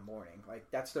 o'clock in the morning. Like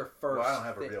that's their first. Well, I don't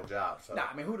have a real job. So. Nah,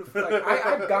 I mean,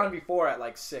 I've gone before at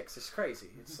like 6. It's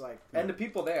crazy. It's like, and the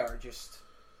people there are just,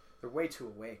 they're way too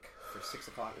awake for 6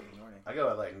 o'clock in the morning. I go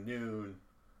at like noon.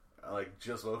 I like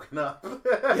just woken up.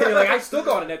 Yeah, you're like I still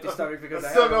go on an empty stomach because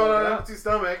I still going on an empty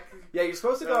stomach. Yeah, you're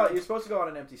supposed to go. You're supposed to go on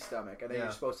an empty stomach, and then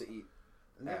you're supposed to eat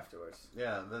afterwards.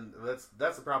 Yeah, then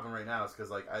that's the problem right now. Is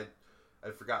because like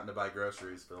I've forgotten to buy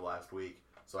groceries for the last week,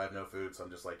 so I have no food. So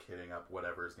I'm just like hitting up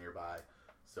whatever's nearby.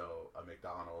 So a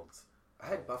McDonald's. I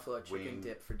had buffalo chicken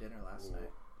dip for dinner last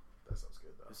night. That sounds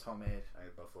good though. It was homemade. I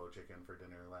had buffalo chicken for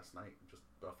dinner last night. Just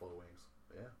buffalo wings.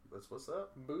 Yeah, that's what's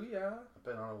up. Booyah! I've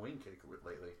been on a wing kick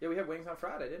lately. Yeah, we had wings on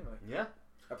Friday, didn't we? Yeah.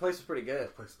 That place was pretty good.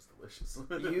 That place was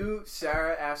delicious.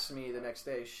 Sarah asked me the next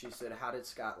day, she said, how did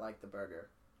Scott like the burger?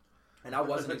 And I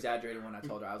wasn't exaggerating when I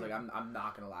told her. I was like, I'm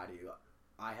not going to lie to you.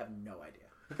 I have no idea.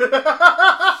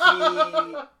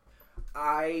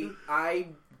 I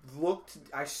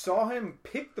saw him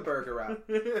pick the burger out,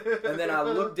 and then I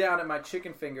looked down at my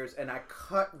chicken fingers, and I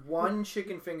cut one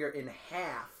chicken finger in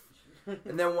half.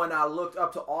 And then when I looked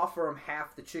up to offer him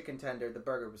half the chicken tender, the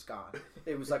burger was gone.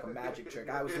 It was like a magic trick.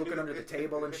 I was looking under the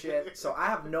table and shit. So I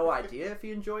have no idea if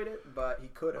he enjoyed it, but he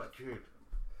could have. Oh, dude,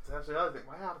 that's actually the other thing.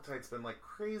 My appetite's been like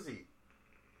crazy.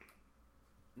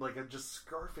 Like I'm just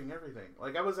scarfing everything.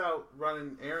 Like I was out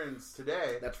running errands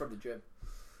today. That's from the gym.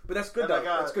 But that's good though.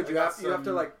 That's good. You have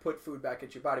to like put food back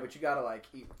into your body, but you gotta like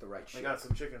eat the right shit. I got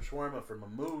some chicken shawarma from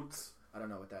Mahmoud's. I don't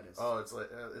know what that is. Oh, it's like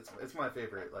it's my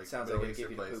favorite. Like sounds like it give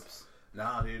you the poops.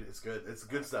 Nah, dude, it's good. It's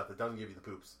good stuff. It doesn't give you the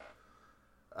poops.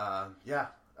 Yeah,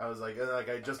 I was like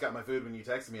I just got my food when you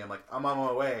texted me. I'm like, I'm on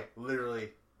my way.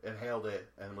 Literally inhaled it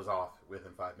and was off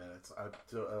within 5 minutes. I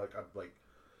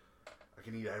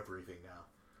can eat everything now.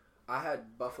 I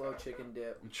had buffalo chicken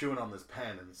dip. I'm chewing on this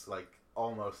pen and it's like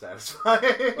almost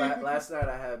satisfying. Last night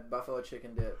I had buffalo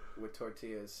chicken dip with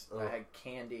tortillas. Oh. I had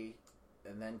candy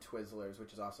and then Twizzlers,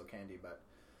 which is also candy, but.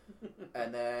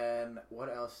 And then what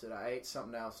else did I ate?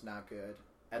 Something else not good.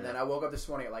 And then I woke up this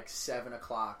morning at like 7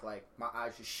 o'clock. Like my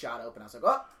eyes just shot open. I was like,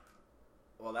 oh,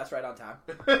 well, that's right on time.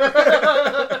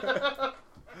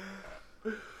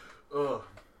 Oh,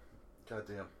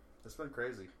 goddamn, it's been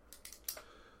crazy.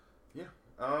 Yeah.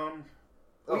 Oh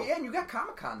yeah, and you got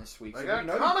Comic-Con this week. I got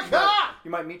Comic-Con.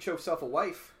 You might meet yourself a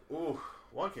wife. Ooh,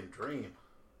 one can dream.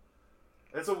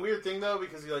 It's a weird thing though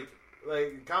because you like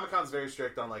Comic-Con's very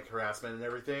strict on like harassment and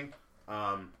everything.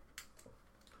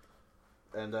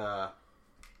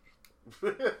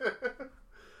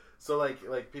 So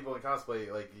like people in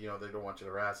cosplay, like, you know, they don't want you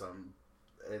to harass them,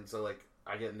 and so like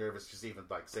I get nervous just even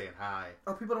like saying hi.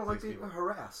 Oh, people don't like being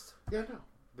harassed. Yeah, no,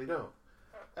 they don't.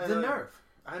 The nerve.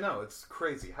 I know, it's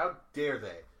crazy. How dare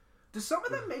they? Do some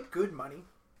of them make good money?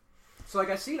 So like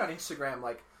I see it on Instagram,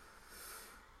 like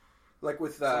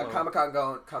with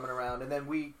Comic-Con coming around, and then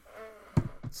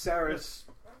Sarah's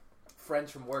friends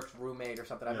from work's roommate or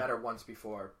something. I met her once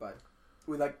before, but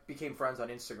we like became friends on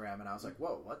Instagram, and I was like,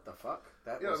 "Whoa, what the fuck?"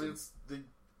 I mean, a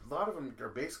lot of them are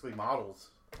basically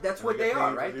models. That's what they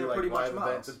are, right? They're like, pretty much live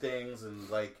models events and things, and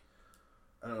like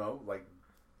I don't know, like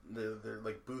they're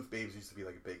like booth babes used to be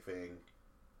like a big thing.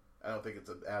 I don't think it's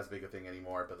as big a thing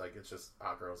anymore, but like it's just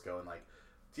hot girls going like,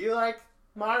 "Do you like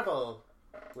Marvel?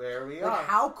 Where we are?"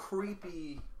 How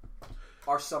creepy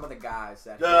are some of the guys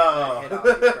that hit on these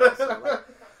girls? So,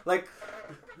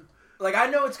 like I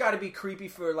know it's got to be creepy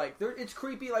for like it's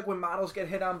creepy like when models get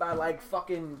hit on by like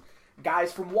fucking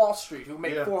guys from Wall Street who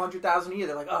make $400,000 a year.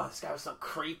 They're like, "Oh, this guy was so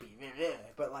creepy."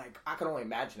 But like I can only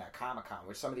imagine at Comic-Con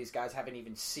where some of these guys haven't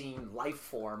even seen life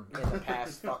form in the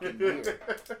past fucking year.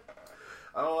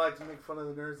 I don't like to make fun of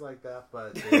the nerds like that,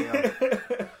 but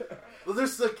damn. Well,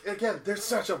 there's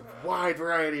such a wide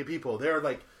variety of people. They're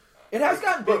like, it has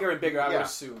gotten bigger and bigger. I would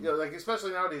assume. Yeah, like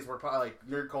especially nowadays, where like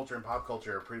nerd culture and pop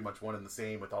culture are pretty much one and the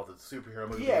same with all the superhero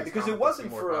movies. Yeah, because it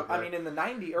wasn't for. I mean, in the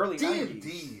early '90s,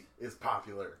 D&D is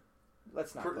popular.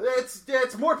 Let's not.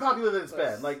 It's more popular than it's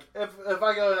been. Like if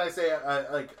I go and I say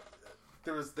like.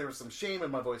 There was some shame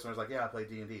in my voice when I was like, "Yeah, I play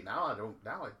D&D." Now I don't.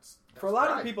 Now it's for a lot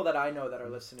of the people that I know that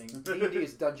are listening. D&D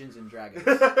is Dungeons and Dragons.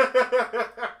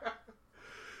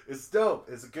 It's dope.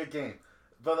 It's a good game,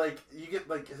 but like you get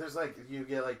like you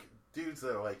get like dudes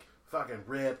that are like fucking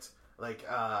ripped. Like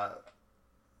what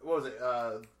was it?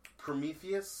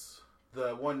 Prometheus,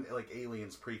 the one like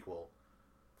Aliens prequel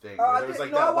thing. There was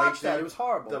like that I white watched dude. that. It was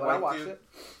horrible, but I watched it.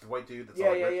 The white dude. That's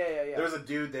Yeah. There was a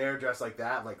dude there dressed like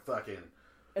that, like fucking.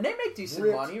 And they make decent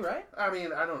ripped. money, right? I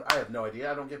mean, I have no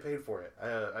idea. I don't get paid for it.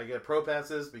 I get pro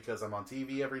passes because I'm on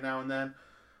TV every now and then.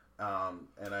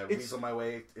 And I weasel my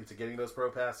way into getting those pro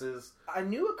passes. I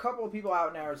knew a couple of people out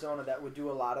in Arizona that would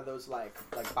do a lot of those like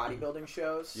bodybuilding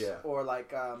shows. Yeah. Or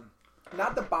like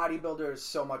not the bodybuilders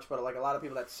so much, but like a lot of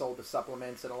people that sold the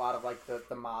supplements and a lot of like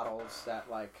the models that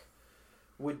like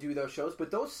would do those shows. But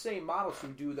those same models who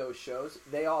do those shows,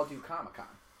 they all do Comic-Con.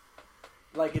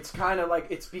 Like it's kind of like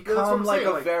it's become like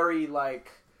a very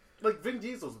like Vin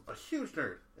Diesel's a huge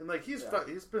nerd and like he's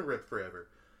been ripped forever.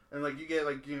 And, like, you get,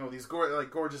 like, you know, these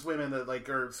gorgeous women that, like,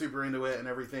 are super into it and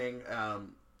everything.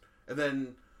 And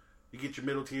then you get your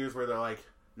middle tiers where they're, like,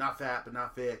 not fat but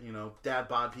not fit, you know, dad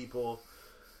bod people,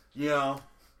 you know.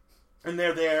 And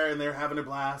they're there and they're having a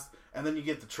blast. And then you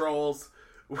get the trolls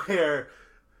where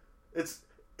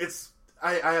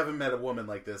I haven't met a woman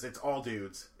like this. It's all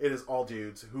dudes. It is all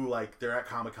dudes who, like, they're at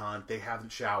Comic-Con. They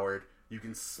haven't showered. You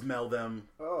can smell them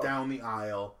down the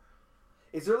aisle.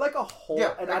 Is there like a whole?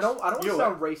 Yeah, and I don't want to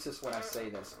sound racist when I say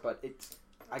this, but it's.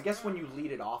 I guess when you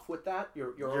lead it off with that,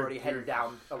 you're already heading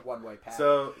down a one-way path.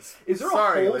 So, is there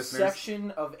sorry, a whole listeners.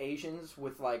 section of Asians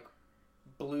with like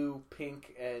blue,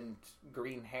 pink, and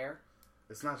green hair?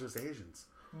 It's not just Asians.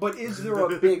 But is there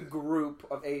a big group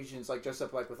of Asians like dressed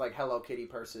up like with like Hello Kitty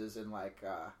purses and like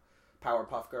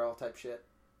Powerpuff Girl type shit?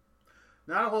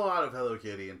 Not a whole lot of Hello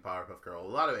Kitty and Powerpuff Girl. A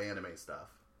lot of anime stuff.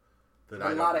 A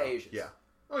lot of Asians. Yeah.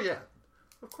 Oh yeah.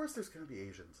 Of course, there's going to be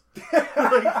Asians.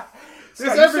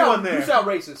 There's everyone there. You sound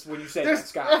racist when you say that,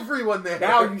 Scott. There's everyone there.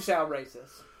 Now you sound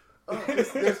racist.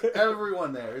 There's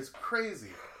everyone there. It's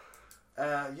crazy.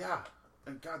 Yeah.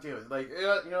 God damn it. Like,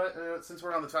 you know what? Since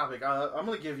we're on the topic, I'm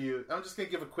just going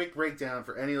to give a quick breakdown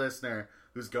for any listener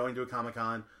who's going to a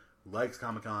Comic-Con, likes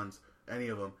Comic-Cons, any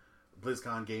of them,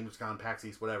 BlizzCon, Gamescom, PAX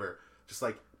East, whatever. Just,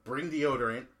 like, bring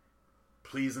deodorant,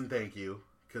 please and thank you.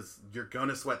 Because you're going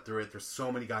to sweat through it. There's so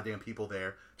many goddamn people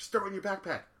there. Just throw it in your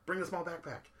backpack. Bring a small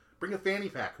backpack. Bring a fanny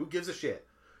pack. Who gives a shit?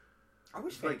 I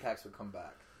wish fanny packs would come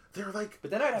back. They're like, but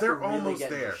then I'd have to really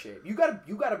get into shape. You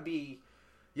gotta be.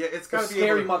 Yeah, it's gotta be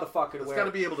scary motherfucker. It's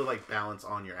gotta be able to like balance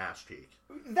on your ass cheek.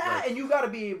 That and you gotta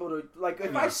be able to like.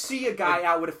 If I see a guy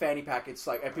out with a fanny pack, it's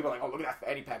like, and people are like, "Oh, look at that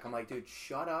fanny pack." I'm like, dude,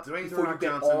 shut up. Dwayne The Rock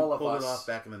Johnson pulled it off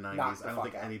back in the 90s. I don't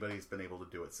think anybody's been able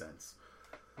to do it since.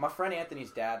 My friend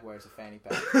Anthony's dad wears a fanny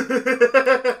pack.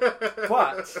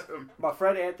 But my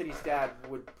friend Anthony's dad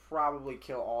would probably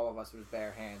kill all of us with his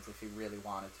bare hands if he really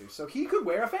wanted to. So he could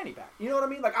wear a fanny pack. You know what I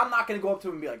mean? Like, I'm not going to go up to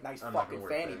him and be like, nice fucking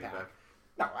fanny pack.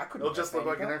 No, I couldn't. It'll just look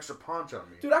like an extra paunch on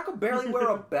me. Dude, I could barely wear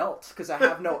a belt because I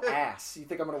have no ass. You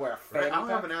think I'm going to wear a fanny pack? I'll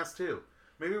have an ass too.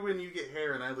 Maybe when you get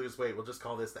hair and I lose weight, we'll just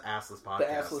call this the Assless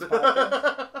Podcast. The Assless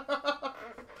Podcast?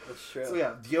 That's true. So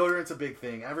yeah, deodorant's a big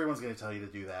thing. Everyone's going to tell you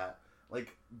to do that.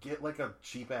 Like, get, like, a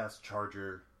cheap-ass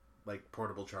charger, like,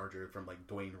 portable charger from, like,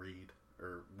 Dwayne Reed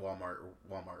or Walmart,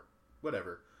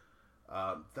 whatever.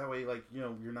 That way, like, you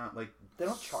know, you're not, like... They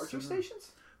don't charge your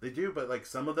stations? They do, but, like,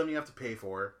 some of them you have to pay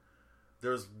for.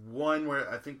 There's one where,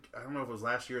 I don't know if it was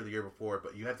last year or the year before,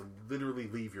 but you have to literally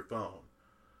leave your phone.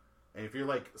 And if you're,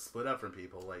 like, split up from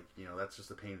people, like, you know, that's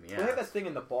just a pain in the ass. They have that thing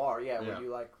in the bar, where you,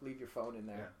 like, leave your phone in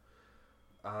there.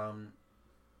 Yeah.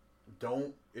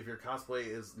 If your cosplay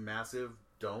is massive,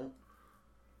 don't.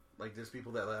 Like, there's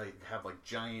people that, like, have, like,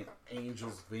 giant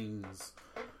angel's wings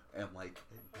and, like,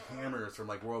 hammers from,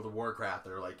 like, World of Warcraft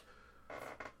that are, like,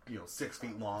 you know, 6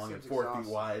 feet long and 4 feet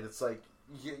wide. It's like,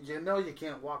 you know you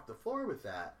can't walk the floor with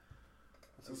that.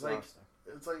 It's like,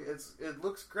 it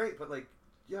looks great, but, like,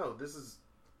 yo,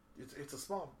 it's a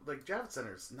small, like, Javits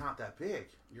Center's not that big.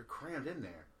 You're crammed in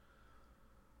there.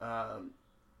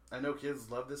 I know kids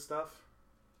love this stuff,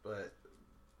 but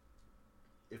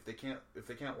if they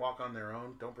can't walk on their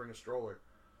own, don't bring a stroller.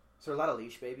 Is there a lot of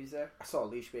leash babies there? I saw a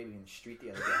leash baby in the street the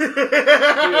other day. Dude,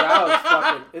 I was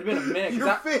fucking... It'd been a minute.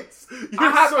 Your face!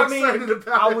 Excited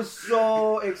about it. I was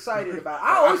so excited about it.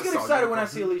 I always get excited when I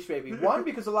see a leash baby. One,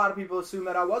 because a lot of people assume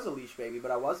that I was a leash baby,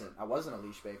 but I wasn't. I wasn't a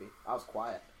leash baby. I was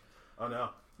quiet. Oh, no.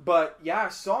 But, yeah, I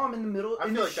saw him in the middle I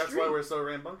feel like that's why we're so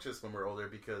rambunctious when we're older,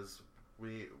 because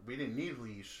we didn't need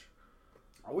leash.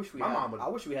 I wish we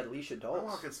had leash adults. My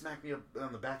mom could smack me up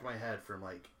on the back of my head from,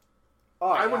 like... Oh,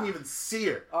 I wouldn't even see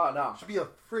her. Oh, no. She'd be a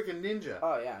freaking ninja.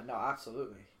 Oh, yeah. No,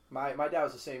 absolutely. My dad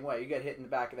was the same way. You get hit in the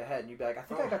back of the head, and you'd be like, I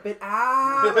think I got bit.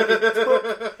 Ah! Like,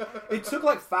 it took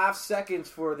like 5 seconds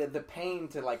for the pain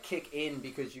to like kick in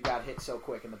because you got hit so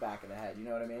quick in the back of the head. You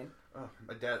know what I mean? Oh,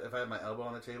 my dad, if I had my elbow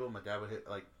on the table, my dad would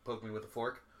poke me with a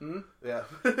fork. Mm-hmm. Yeah.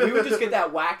 We would just get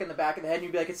that whack in the back of the head, and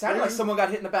you'd be like, it sounded like someone got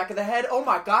hit in the back of the head. Oh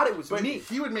my God, it was me.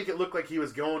 He would make it look like he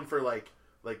was going for like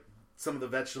some of the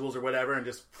vegetables or whatever, and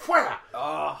just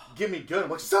whah! Give me good. I'm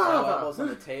like, son of a... elbows on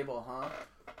the table, huh?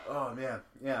 Oh man,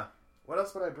 yeah. What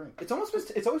else would I bring? It's always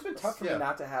been tough for me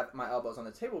not to have my elbows on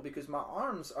the table because my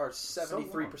arms are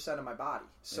 73% of my body.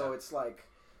 So it's like,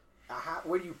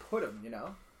 where do you put them? You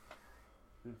know.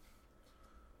 Yeah.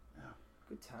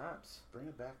 Good times. Bring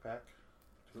a backpack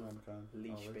to Comic-Con.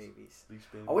 Leash babies. Leash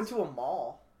babies. I went to a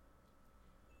mall.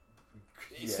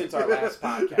 Yeah. Since our last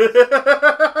podcast.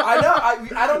 I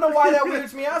know. I don't know why that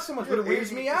weirds me out so much, but it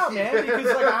weirds me out, man. Because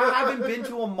like I haven't been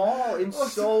to a mall in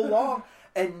so long,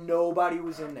 and nobody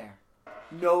was in there.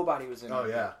 Nobody was in there. Oh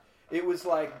yeah. It was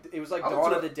like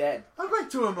Dawn of the Dead. I went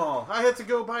to a mall. I had to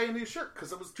go buy a new shirt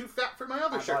because I was too fat for my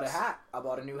other shirts. I bought a hat. I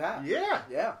bought a new hat. Yeah.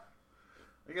 Yeah.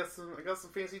 I got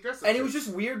some fancy dresses. And it was just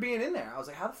weird being in there. I was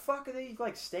like, how the fuck are they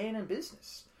like staying in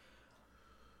business?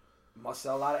 Must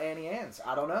sell a lot of Annie Ann's.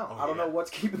 I don't know. I don't know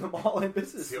what's keeping them all in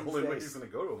business. The only way he's going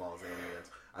to go to a mall is Annie Ann's.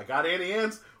 I got Annie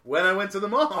Ann's when I went to the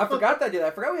mall. I forgot that I did. I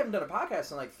forgot we haven't done a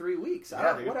podcast in like 3 weeks.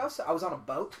 Yeah, what else? I was on a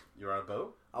boat. You were on a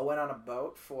boat? I went on a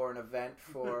boat for an event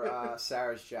for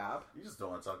Sarah's job. You just don't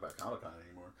want to talk about Comic-Con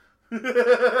anymore.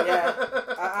 Yeah.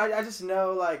 I just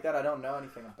know like that I don't know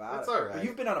anything about That's it. all right. But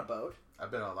you've been on a boat. I've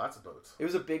been on lots of boats. It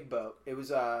was a big boat. It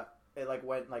was it like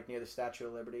went like near the Statue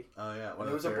of Liberty. Oh yeah.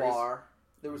 There was a bar.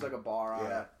 There was like a bar on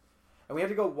it. And we had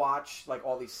to go watch like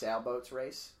all these sailboats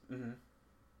race. Mm-hmm.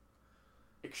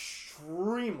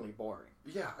 Extremely boring.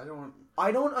 Yeah,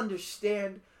 I don't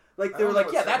understand. Like they were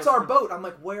like, yeah, that's our boat. I'm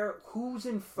like, who's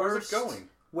in first? Where's it going?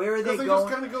 Where are they going? Just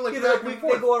kind of go like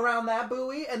they go around that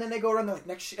buoy, and then they go around like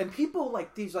next. And people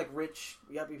like these like rich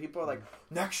yuppie people are like,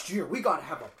 next year we gotta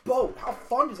have a boat. How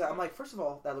fun is that? I'm like, first of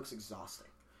all, that looks exhausting.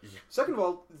 Yeah. Second of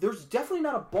all, there's definitely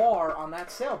not a bar on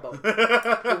that sailboat.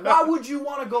 Why would you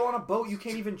want to go on a boat you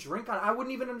can't even drink on? I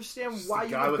wouldn't even understand why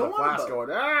you would go on a boat. Going,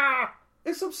 ah!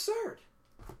 It's absurd.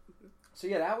 So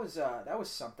yeah, that was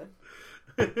something.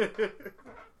 It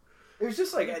was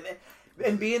just like,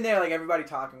 and being there, like everybody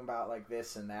talking about like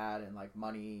this and that, and like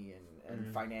money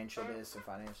and financial this and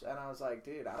financial, and I was like,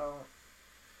 dude, I don't.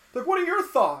 Like, what are your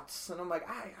thoughts? And I'm like,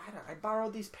 I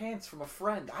borrowed these pants from a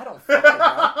friend. I don't fucking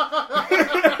know.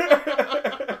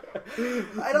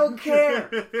 I don't care.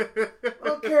 I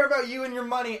don't care about you and your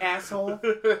money, asshole.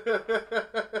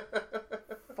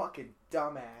 Fucking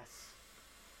dumbass.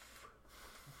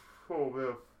 Oh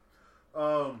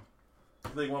man. I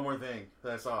think one more thing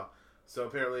that I saw. So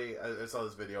apparently, I saw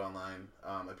this video online.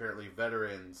 Apparently,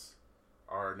 veterans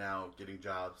are now getting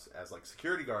jobs as like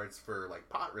security guards for like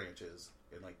pot ranches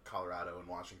in like Colorado and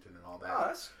Washington and all that. Oh,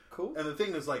 that's cool. And the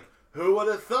thing is like, who would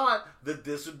have thought that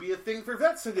this would be a thing for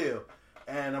vets to do?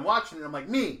 And I'm watching it, and I'm like,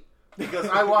 me, because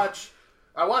I watch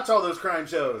all those crime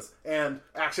shows and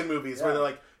action movies where they're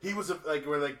like,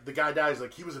 where like the guy dies,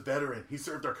 like he was a veteran, he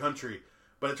served our country,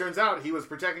 but it turns out he was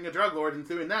protecting a drug lord and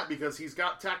doing that because he's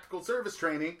got tactical service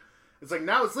training. It's like,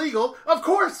 now it's legal, of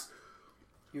course.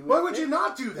 Why would you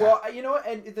not do that? Well, you know what?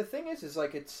 And the thing is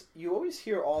like you always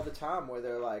hear all the time where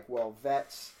they're like, well,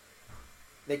 vets,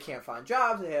 they can't find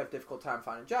jobs, they have a difficult time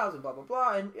finding jobs, and blah blah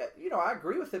blah. And you know, I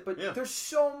agree with it, but there's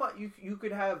so much you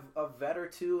could have a vet or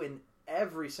two in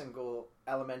every single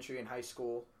elementary and high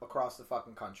school across the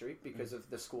fucking country because of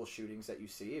the school shootings that you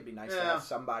see. It'd be nice to have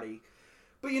somebody.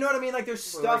 But you know what I mean? Like, there's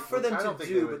stuff for them to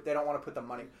do, but they don't want to put the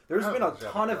money. There's been a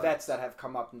ton of vets that have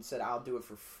come up and said, I'll do it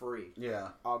for free. Yeah.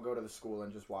 I'll go to the school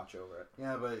and just watch over it.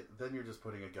 Yeah, but then you're just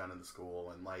putting a gun in the school,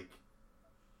 and, like,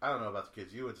 I don't know about the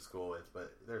kids you went to school with,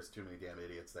 but there's too many damn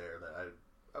idiots there that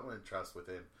I wouldn't trust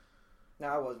within. No,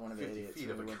 I was one of the idiots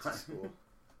when we went to school.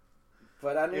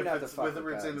 But I knew not to fuck with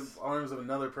whether it's guys. in the arms of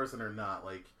another person or not,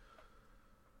 like,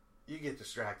 you get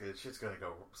distracted, shit's gonna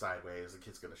go sideways, the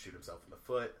kid's gonna shoot himself in the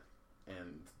foot.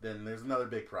 And then there's another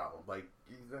big problem. Like,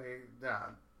 I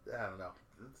don't know.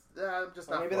 I'm just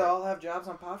not. Maybe they'll all have jobs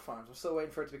on pot farms. We're still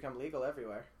waiting for it to become legal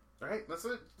everywhere. All right, let's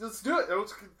do it. It's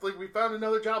like we found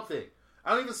another job thing.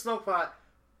 I don't even smoke pot,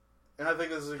 and I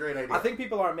think this is a great idea. I think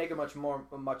people aren't making much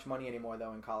money anymore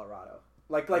though in Colorado.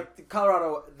 Like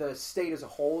Colorado, the state as a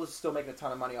whole is still making a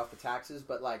ton of money off the taxes,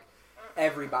 but like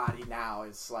everybody now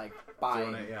is like buying.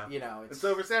 Doing it, yeah. You know, it's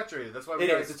oversaturated. That's why we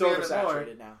It's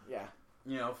oversaturated now. Yeah.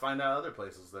 You know, find out other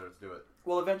places that do it.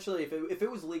 Well, eventually, if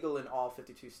it was legal in all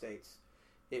 52 states,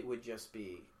 it would just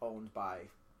be owned by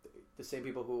the same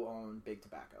people who own big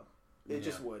tobacco. They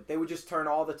just would. They would just turn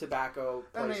all the tobacco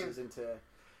places into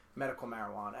medical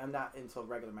marijuana. I'm not into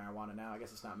regular marijuana now. I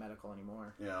guess it's not medical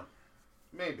anymore. Yeah,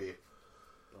 maybe.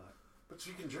 But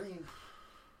you can dream.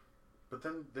 But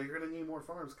then they're going to need more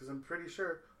farms because I'm pretty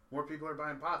sure more people are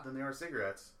buying pot than they are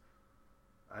cigarettes.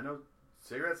 I know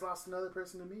cigarettes lost another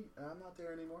person to meat. I'm not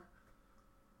there anymore.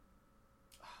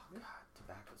 Oh, God.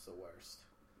 Tobacco's the worst.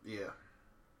 Yeah.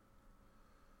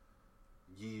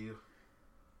 Yeah.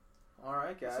 All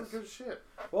right, guys. Some good shit.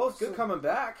 Well, it's good coming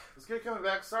back. It's good coming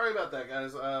back. Sorry about that,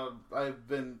 guys. I've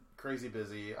been crazy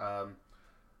busy. I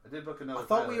did book another. I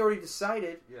thought we already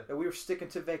decided that we were sticking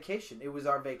to vacation. It was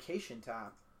our vacation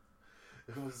time.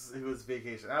 It was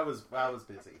vacation. I was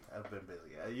busy. I've been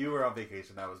busy. You were on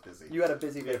vacation. I was busy. You had a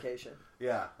busy vacation.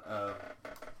 Yeah.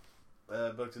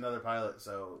 Booked another pilot,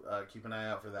 so keep an eye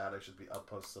out for that. I'll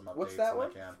post some updates. What's that when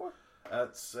one I can. for?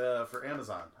 That's for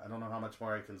Amazon. I don't know how much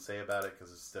more I can say about it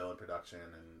because it's still in production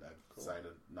and I've signed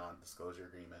a non-disclosure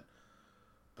agreement.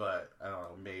 But I don't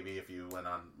know. Maybe if you went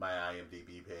on my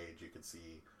IMDb page, you could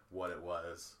see what it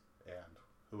was and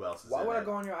who else is Why in would it. I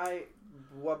go on your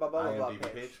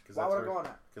IMDb page? Why would I go on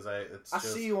that? Because I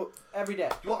see you every day.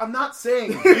 Well, I'm not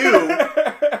saying you.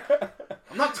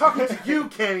 I'm not talking to you,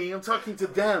 Kenny. I'm talking to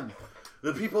them.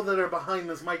 The people that are behind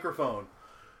this microphone.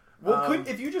 Well,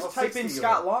 if you just type in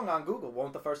Scott Long on Google,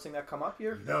 won't the first thing that come up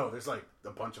here? No, there's like a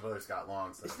bunch of other Scott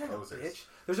Longs that Isn't are that a posers. bitch?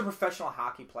 There's a professional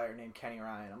hockey player named Kenny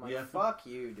Ryan. I'm like, fuck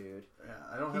you, dude. Yeah,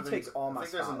 I don't. He takes all my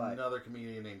spotlight. There's another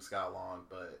comedian named Scott Long,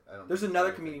 but I don't. There's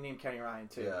another comedian named Kenny Ryan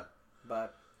too. Yeah,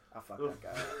 but I'll fuck that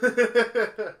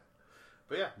guy.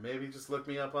 But yeah, maybe just look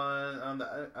me up on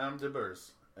the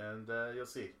IMDb's and you'll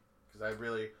see. Because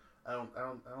I don't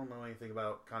know anything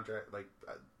about contract. Like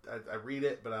I read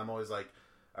it, but I'm always like,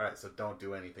 all right, so don't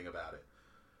do anything about it.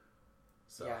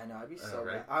 So, yeah, I know. I'd be so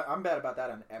right? bad. I'm bad about that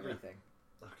on everything.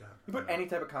 Yeah. Oh, God. You put any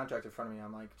type of contract in front of me,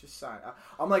 I'm like, just sign.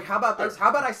 I'm like, how about this? How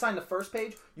about I sign the first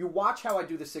page? You watch how I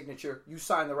do the signature. You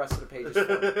sign the rest of the pages for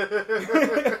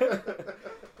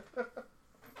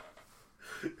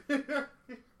me.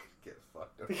 Get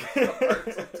fucked up.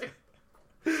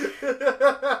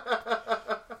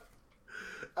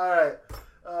 All right.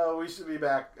 We should be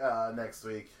back next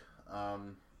week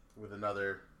with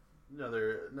another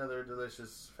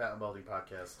delicious fat and balding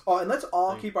podcast. Oh, and let's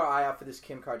all keep our eye out for this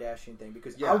Kim Kardashian thing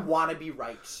because I want to be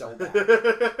right so bad.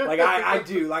 Like I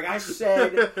do. Like I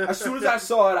said, as soon as I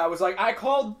saw it, I was like, I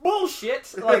called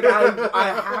bullshit. Like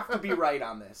I have to be right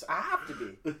on this. I have to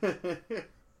be.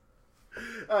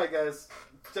 All right, guys.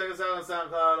 Check us out on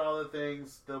SoundCloud. All the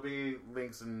things. There'll be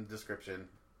links in the description.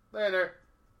 Later.